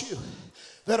follows you,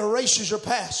 that erases your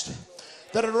past,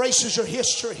 that erases your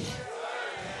history.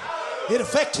 It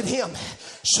affected him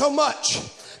so much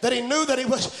that he knew that he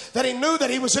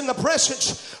was in the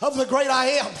presence of the great I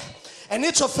am. And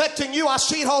it's affecting you. I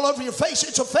see it all over your face.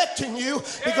 It's affecting you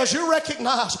because you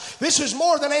recognize this is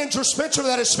more than Andrew Spencer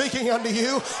that is speaking unto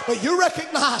you. But you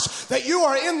recognize that you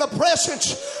are in the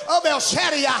presence of El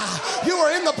Shaddai. You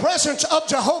are in the presence of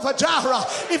Jehovah Jireh.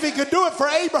 If he could do it for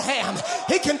Abraham,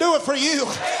 he can do it for you.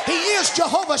 He is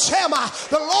Jehovah Shammah.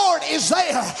 The Lord is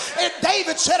there. And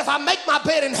David said, if I make my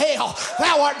bed in hell,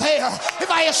 thou art there. If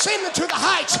I ascend into the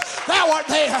heights, thou art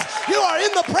there. You are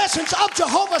in the presence of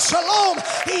Jehovah Shalom.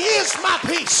 He is my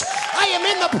peace. I am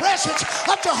in the presence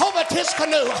of Jehovah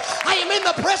Tiskanu. I am in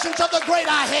the presence of the great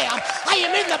I am. I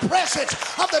am in the presence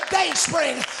of the day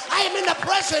spring. I am in the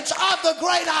presence of the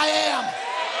great I am.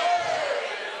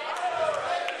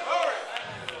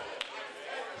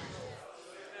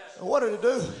 And what did it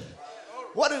do?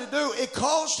 What did it do? It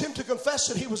caused him to confess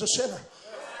that he was a sinner.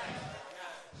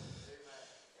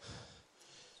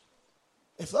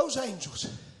 If those angels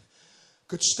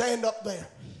could stand up there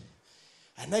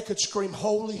and they could scream,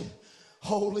 holy,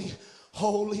 holy,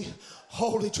 holy,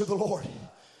 holy to the Lord.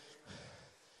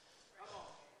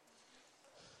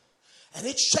 And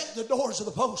it shake the doors of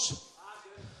the post.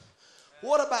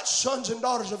 What about sons and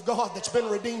daughters of God that's been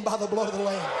redeemed by the blood of the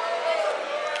Lamb?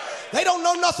 They don't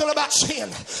know nothing about sin.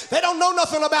 They don't know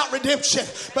nothing about redemption.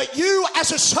 But you,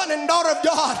 as a son and daughter of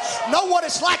God, know what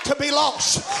it's like to be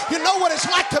lost. You know what it's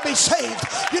like to be saved.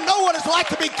 You know what it's like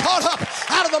to be caught up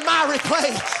out of the miry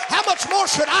clay. How much more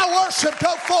should our worship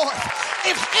go forth?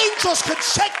 If angels could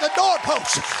shake the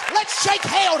doorposts, let's shake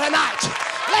hell tonight.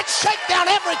 Let's shake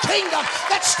down every kingdom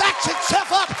that stacks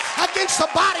itself up against the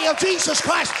body of Jesus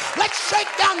Christ. Let's shake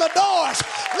down the doors.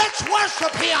 Let's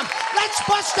worship him. Let's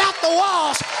bust out the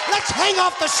walls. Let's hang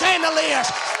off the chandeliers.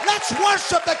 Let's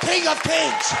worship the King of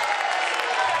Kings.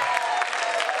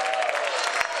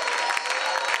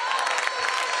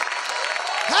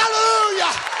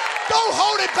 Hallelujah. Don't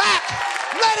hold it back.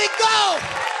 Let it go.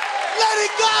 Let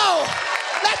it go.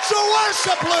 Let your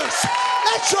worship loose.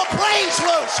 Let your praise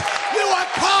loose. You are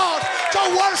called to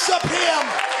worship him.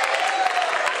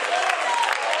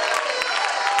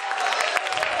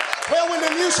 Well, when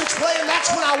the music's playing,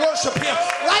 that's when I worship him.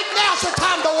 Right now's the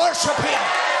time to worship him.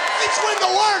 It's when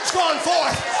the word's going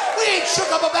forth. We ain't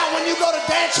shook up about when you go to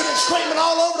dancing and screaming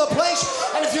all over the place.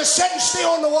 And if you're sitting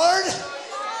still on the word,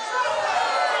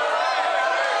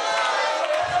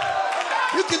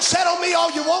 you can sit on me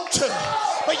all you want to,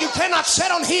 but you cannot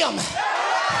sit on him.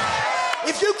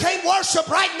 If you can't worship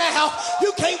right now,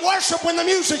 you can't worship when the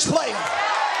music's playing.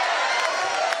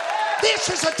 This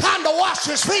is the time to wash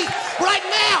his feet right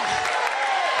now.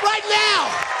 Right now.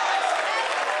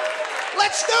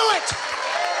 Let's do it.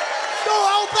 Don't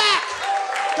hold back.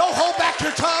 Don't hold back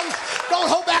your tongue. Don't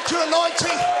hold back your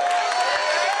anointing.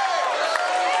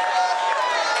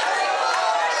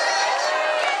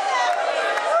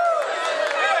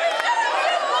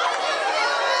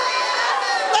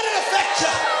 Let it affect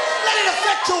you. Let it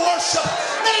affect your worship.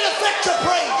 Let it affect your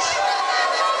praise.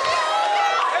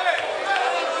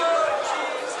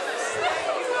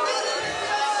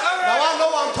 Now I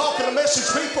know I'm talking to message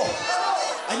people,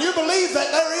 and you believe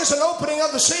that there is an opening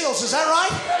of the seals. Is that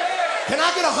right? Can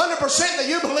I get 100% that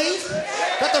you believe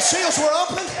that the seals were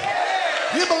opened?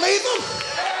 You believe them?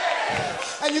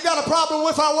 And you got a problem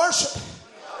with our worship.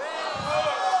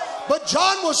 But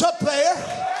John was up there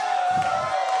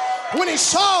when he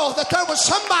saw that there was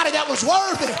somebody that was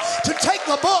worthy to take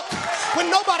the book when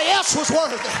nobody else was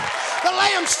worthy. The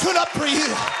Lamb stood up for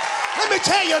you. Let me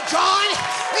tell you, John,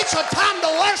 it's a time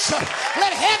to worship.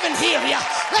 Let heaven hear you.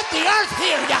 Let the earth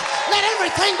hear you. Let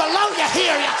everything below you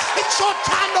hear you. It's your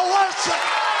time to worship.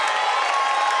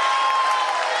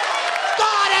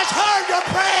 God has heard your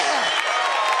prayer.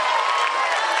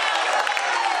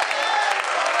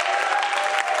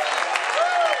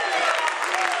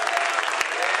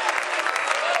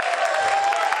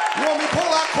 You want me to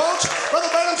pull out quotes? Brother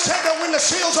Branham said that when the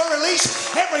seals are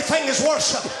released, everything is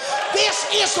worship. This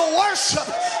is the worship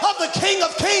of the King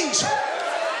of Kings.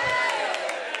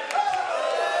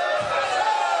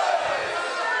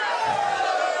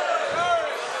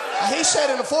 He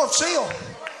said in the fourth seal,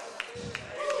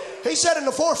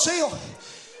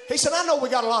 he said, I know we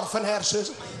got a lot of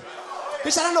fanaticism.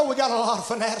 He said, I know we got a lot of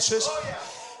fanaticism.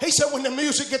 He said, when the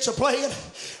music gets a playing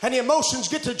and the emotions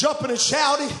get to jumping and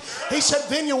shouting, he said,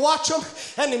 then you watch them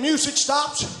and the music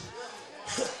stops.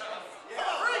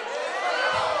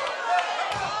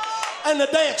 And the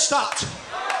dance stops.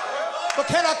 But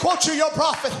can I quote you your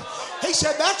prophet? He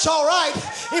said, that's all right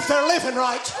if they're living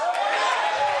right.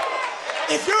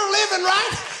 If you're living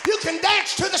right, you can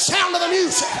dance to the sound of the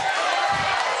music.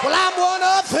 Well, I'm one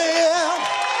of them.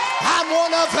 I'm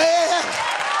one of them.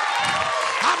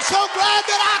 I'm so glad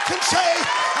that I can say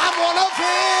I'm one of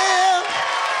them.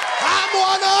 I'm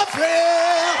one of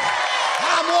them.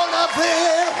 I'm one of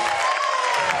them.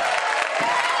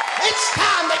 It's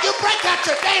time that you break out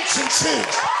your dancing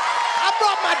shoes. I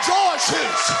brought my joy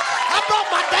shoes. I brought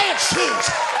my dance shoes.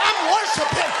 I'm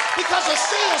worshiping because the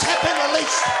seals have been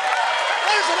released.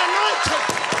 There's an anointing.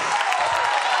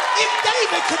 If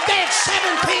David could dance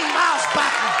 17 miles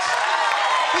backwards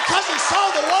because he saw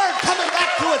the word coming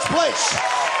back to its place,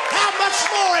 how much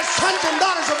more as sons and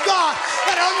daughters of God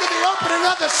that are under the opening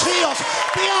of the seals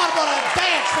be able to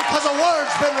dance because the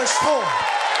word's been restored.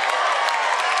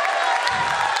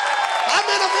 I'm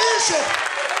in a vision.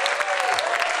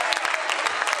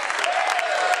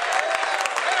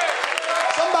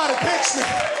 Somebody pitch me.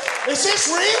 Is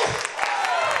this real?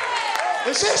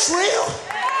 Is this real?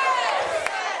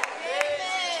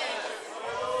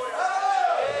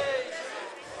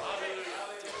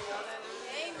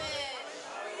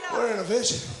 We're in a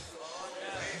vision.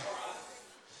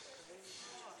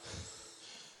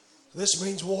 This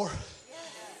means war.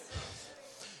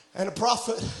 And the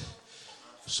prophet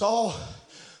saw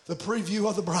the preview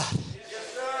of the bride.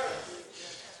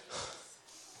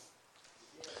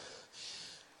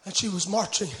 And she was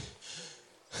marching.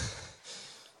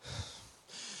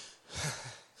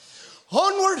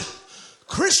 Onward,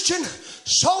 Christian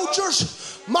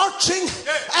soldiers marching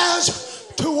as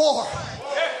to war.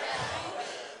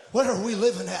 Where are we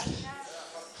living at?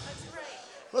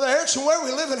 Brother Erickson, where are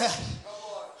we living at?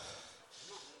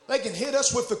 They can hit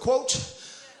us with the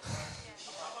quotes.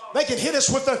 They can hit us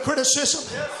with their criticism.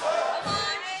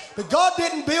 But God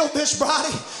didn't build this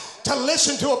body to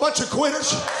listen to a bunch of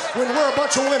quitters when we're a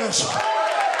bunch of winners.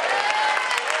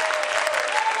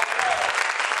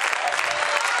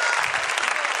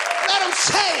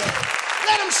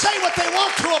 Let them say what they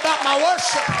want to about my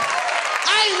worship.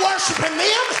 I ain't worshiping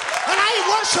them, and I ain't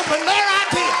worshiping their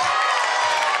idea.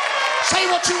 Say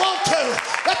what you want to.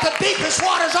 That the deepest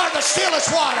waters are the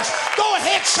stillest waters. Go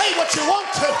ahead, say what you want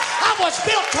to. I was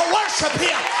built to worship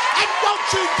Him. And don't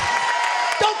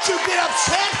you get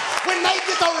upset when they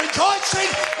get the rejoicing.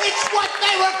 It's what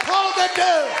they were called to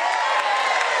do.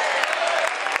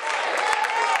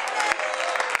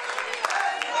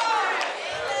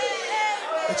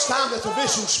 It's time that the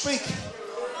vision speak.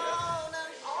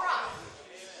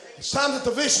 It's time that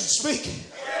the vision speak.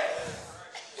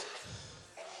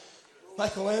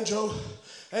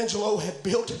 Michelangelo had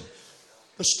built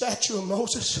the statue of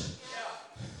Moses.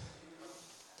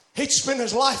 He'd spent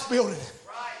his life building it.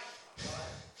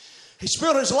 He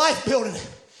spent his life building it.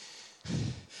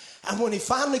 And when he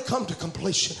finally come to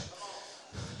completion,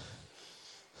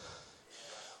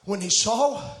 when he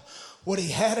saw what he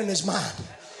had in his mind,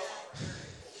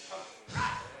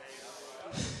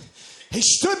 he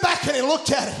stood back and he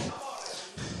looked at it.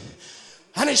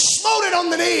 And he smote it on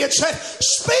the knee and said,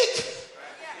 "Speak."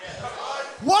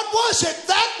 What was it?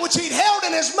 That which he'd held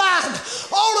in his mind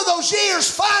all of those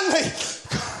years finally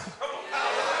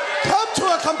come to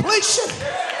a completion.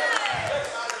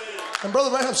 And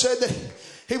Brother Branham said that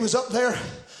he was up there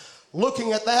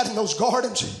looking at that in those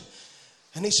gardens.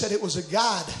 And he said it was a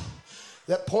guide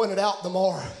that pointed out the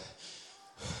more.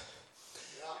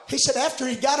 He said after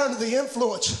he got under the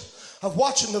influence of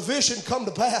watching the vision come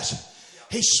to pass,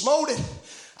 he smote it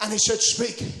and he said,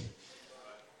 "Speak."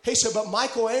 He said, but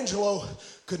Michelangelo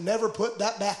could never put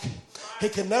that back. He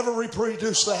could never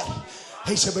reproduce that.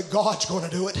 He said, but God's going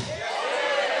to do it.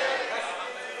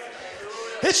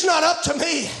 It's not up to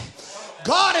me.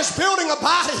 God is building a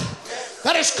body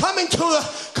that is coming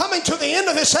to the end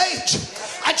of this age.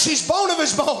 And she's bone of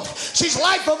his bone. She's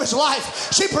life of his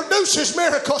life. She produces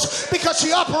miracles because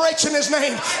she operates in his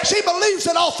name. She believes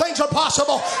that all things are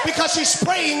possible because she's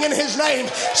praying in his name.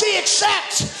 She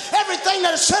accepts everything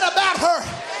that is said about her.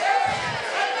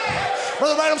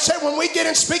 Brother Branham said when we get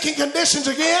in speaking conditions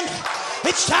again,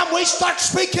 it's time we start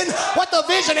speaking what the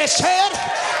vision has said.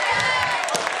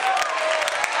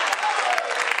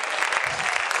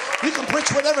 You can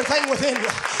preach with everything within you.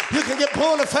 You can get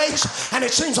blue in the face and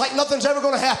it seems like nothing's ever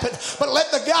going to happen. But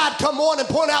let the God come on and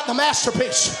point out the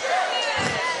masterpiece.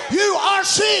 You are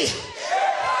she.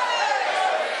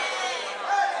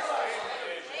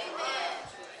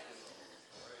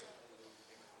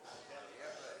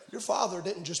 Your father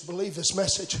didn't just believe this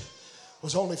message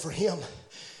was only for him.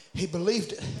 He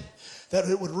believed it, that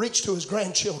it would reach to his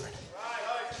grandchildren.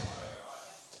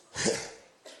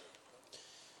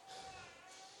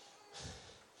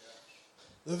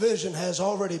 The vision has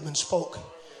already been spoken.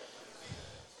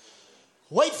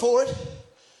 Wait for it.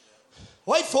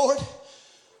 Wait for it.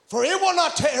 For it will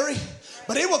not tarry,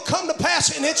 but it will come to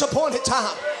pass in its appointed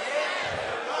time.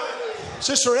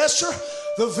 Sister Esther,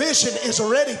 the vision is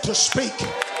ready to speak.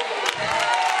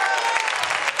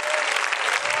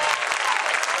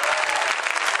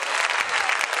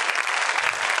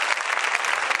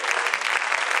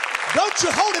 Don't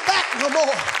you hold it back no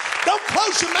more. Don't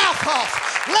close your mouth off.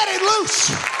 Let it loose.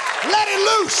 Let it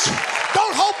loose.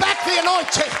 Don't hold back the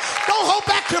anointing. Don't hold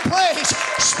back your praise.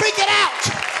 Speak it out.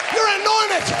 You're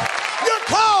anointed. You're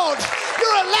called.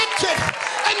 You're elected.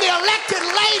 And the elected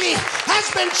lady has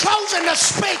been chosen to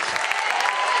speak.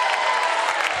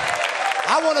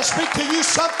 I want to speak to you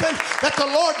something that the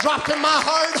Lord dropped in my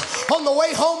heart on the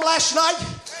way home last night.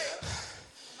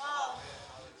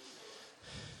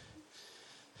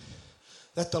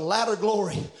 That the latter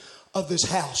glory of this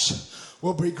house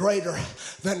will be greater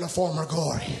than the former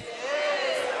glory.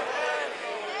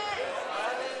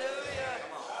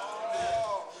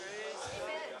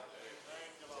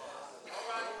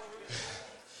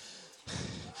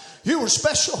 You were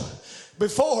special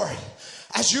before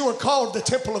as you were called the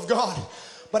temple of God.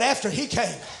 But after he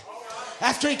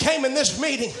came in this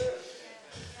meeting,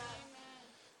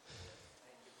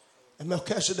 and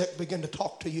Melchizedek began to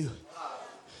talk to you.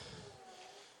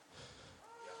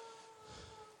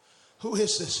 Who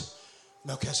is this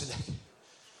Melchizedek?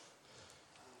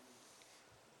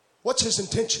 What's his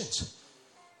intentions?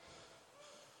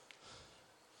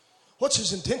 What's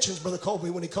his intentions, Brother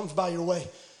Colby, when he comes by your way?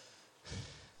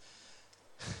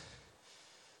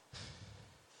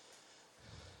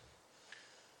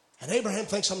 And Abraham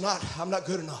thinks I'm not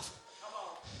good enough.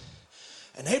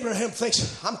 And Abraham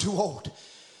thinks I'm too old.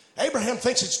 Abraham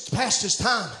thinks it's past his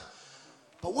time.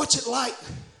 But what's it like?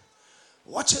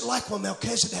 What's it like when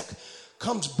Melchizedek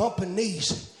comes bumping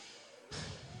knees?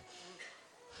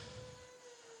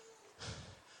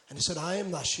 And he said, I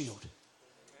am thy shield,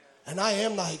 and I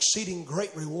am thy exceeding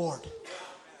great reward.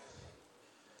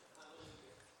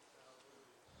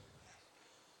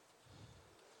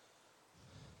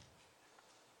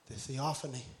 The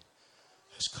theophany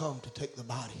has come to take the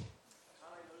body.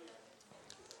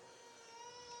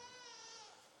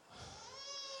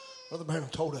 Brother Branham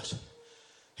told us,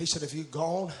 he said, if you've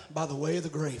gone by the way of the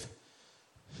grave,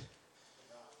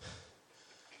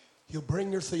 you'll bring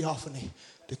your theophany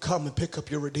to come and pick up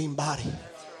your redeemed body.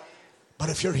 But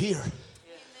if you're here,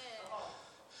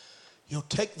 you'll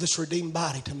take this redeemed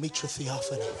body to meet your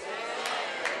theophany.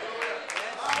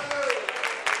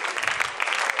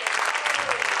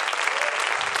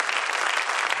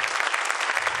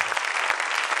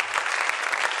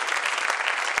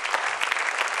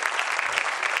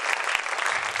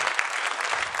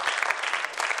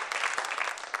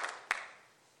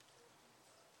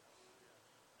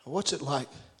 What's it like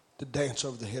to dance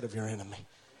over the head of your enemy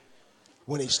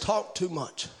when he's talked too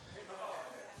much?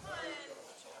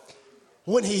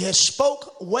 When he has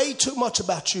spoke way too much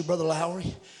about you, Brother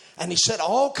Lowry, and he said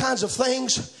all kinds of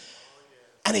things,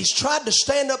 and he's tried to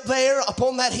stand up there up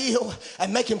on that hill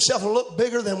and make himself look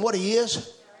bigger than what he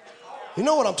is. You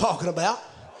know what I'm talking about.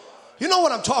 You know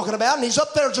what I'm talking about. And he's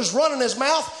up there just running his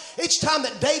mouth. Each time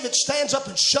that David stands up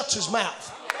and shuts his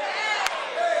mouth.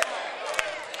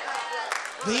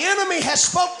 The enemy has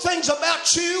spoke things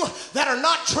about you that are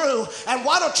not true, and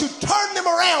why don't you turn them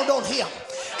around on him?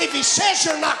 If he says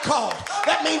you're not called,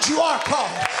 that means you are called.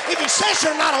 If he says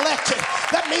you're not elected,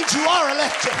 that means you are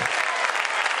elected.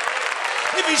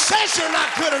 If he says you're not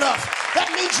good enough,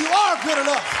 that means you are good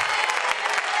enough.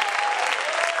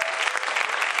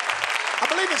 I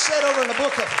believe it said over in the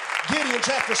book of Gideon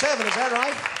chapter 7, is that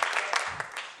right?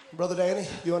 Brother Danny,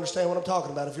 you understand what I'm talking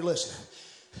about if you're listening.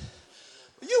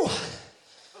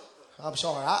 I'm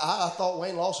sorry. I thought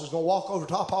Wayne Lawson was going to walk over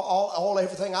top all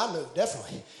everything I knew.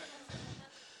 Definitely.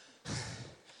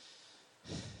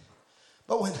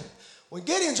 But when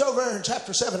Gideon's over there in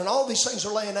chapter 7 and all these things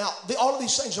are laying out, all of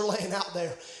these things are laying out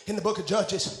there in the book of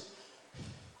Judges.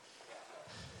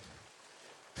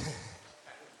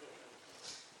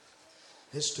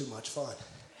 It's too much fun.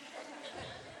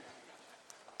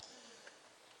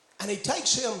 And he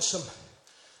takes him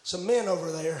some men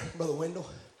over there, Brother Wendell.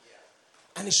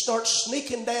 And he starts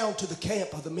sneaking down to the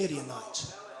camp of the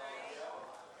Midianites.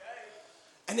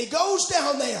 And he goes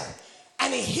down there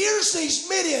and he hears these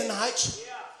Midianites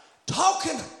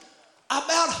talking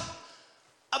about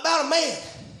a man.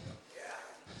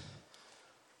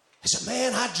 He said,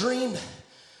 man, I dreamed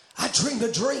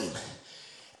a dream.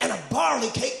 And a barley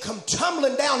cake come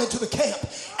tumbling down into the camp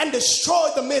and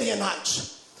destroyed the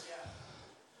Midianites.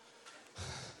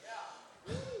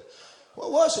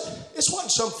 What was it? This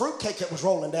wasn't some fruit cake that was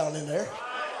rolling down in there.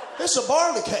 This is a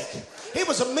barley cake. It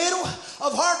was the middle of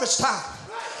harvest time.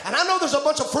 And I know there's a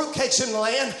bunch of fruit cakes in the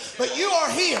land, but you are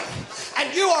here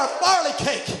and you are a barley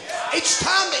cake. Each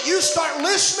time that you start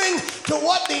listening to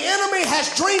what the enemy has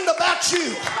dreamed about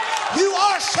you, you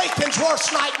are Satan's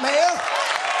worst nightmare.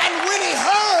 And when he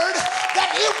heard that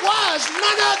it was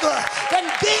none other than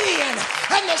Gideon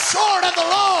and the sword of the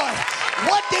Lord,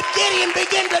 what did Gideon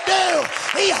begin to do?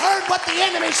 He heard what the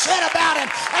enemy said about him,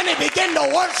 and he began to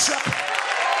worship.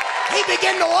 He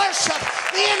began to worship.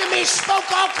 The enemy spoke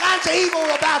all kinds of evil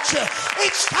about you.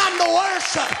 It's time to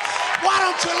worship. Why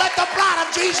don't you let the blood of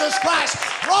Jesus Christ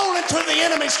roll into the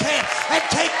enemy's camp and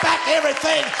take back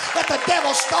everything that the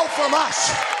devil stole from us?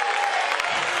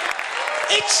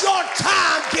 It's your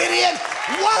time, Gideon.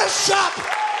 Worship.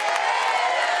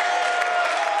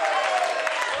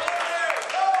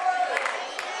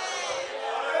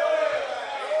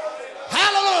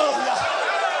 Hallelujah.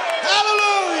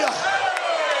 Hallelujah.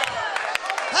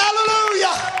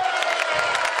 Hallelujah.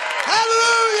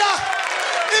 Hallelujah.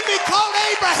 If he called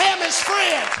Abraham his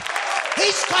friend,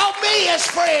 he's called me his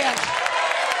friend.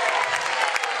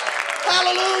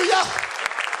 Hallelujah.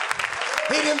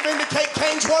 He didn't vindicate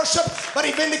Cain's worship, but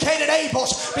he vindicated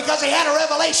Abel's because he had a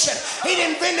revelation. He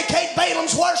didn't vindicate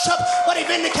Balaam's worship, but he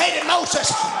vindicated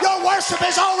Moses. Your worship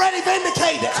is already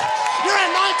vindicated. Your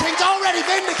anointing's already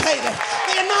vindicated.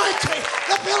 The anointing,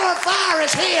 the pillar of fire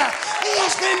is here. He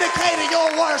has vindicated your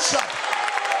worship.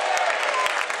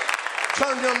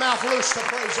 Turn your mouth loose to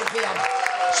praising him.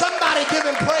 Somebody give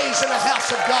him praise in the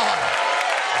house of God.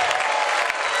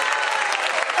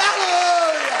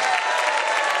 Hallelujah.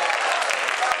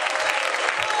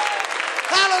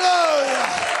 Hallelujah.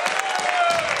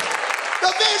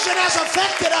 The vision has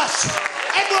affected us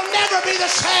and will never be the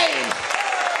same.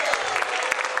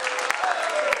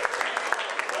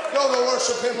 Go to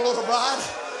worship him, little bride.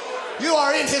 You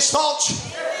are in his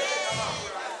thoughts.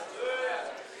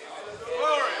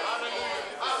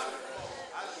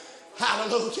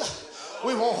 Hallelujah.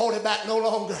 We won't hold it back no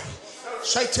longer.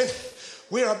 Satan,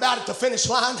 we're about at the finish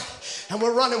line and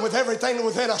we're running with everything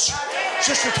within us.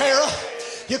 Sister Tara,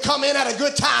 you come in at a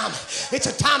good time. It's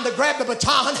a time to grab the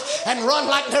baton and run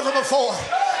like never before.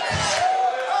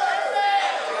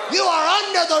 You are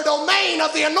under the domain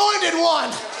of the Anointed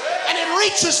One, and it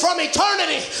reaches from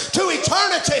eternity to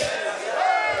eternity.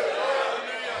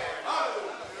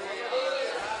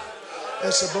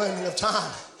 It's the blending of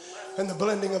time and the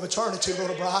blending of eternity,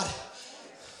 little bride.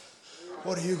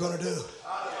 What are you going to do?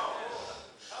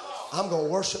 I'm going to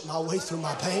worship my way through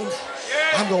my pain.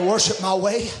 I'm going to worship my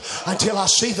way until I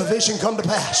see the vision come to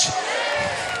pass.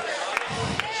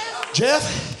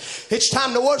 Jeff, it's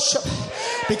time to worship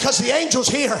because the angel's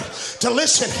here to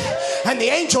listen, and the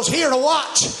angel's here to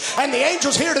watch, and the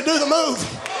angel's here to do the move.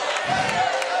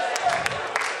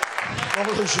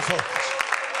 Don't lose your focus.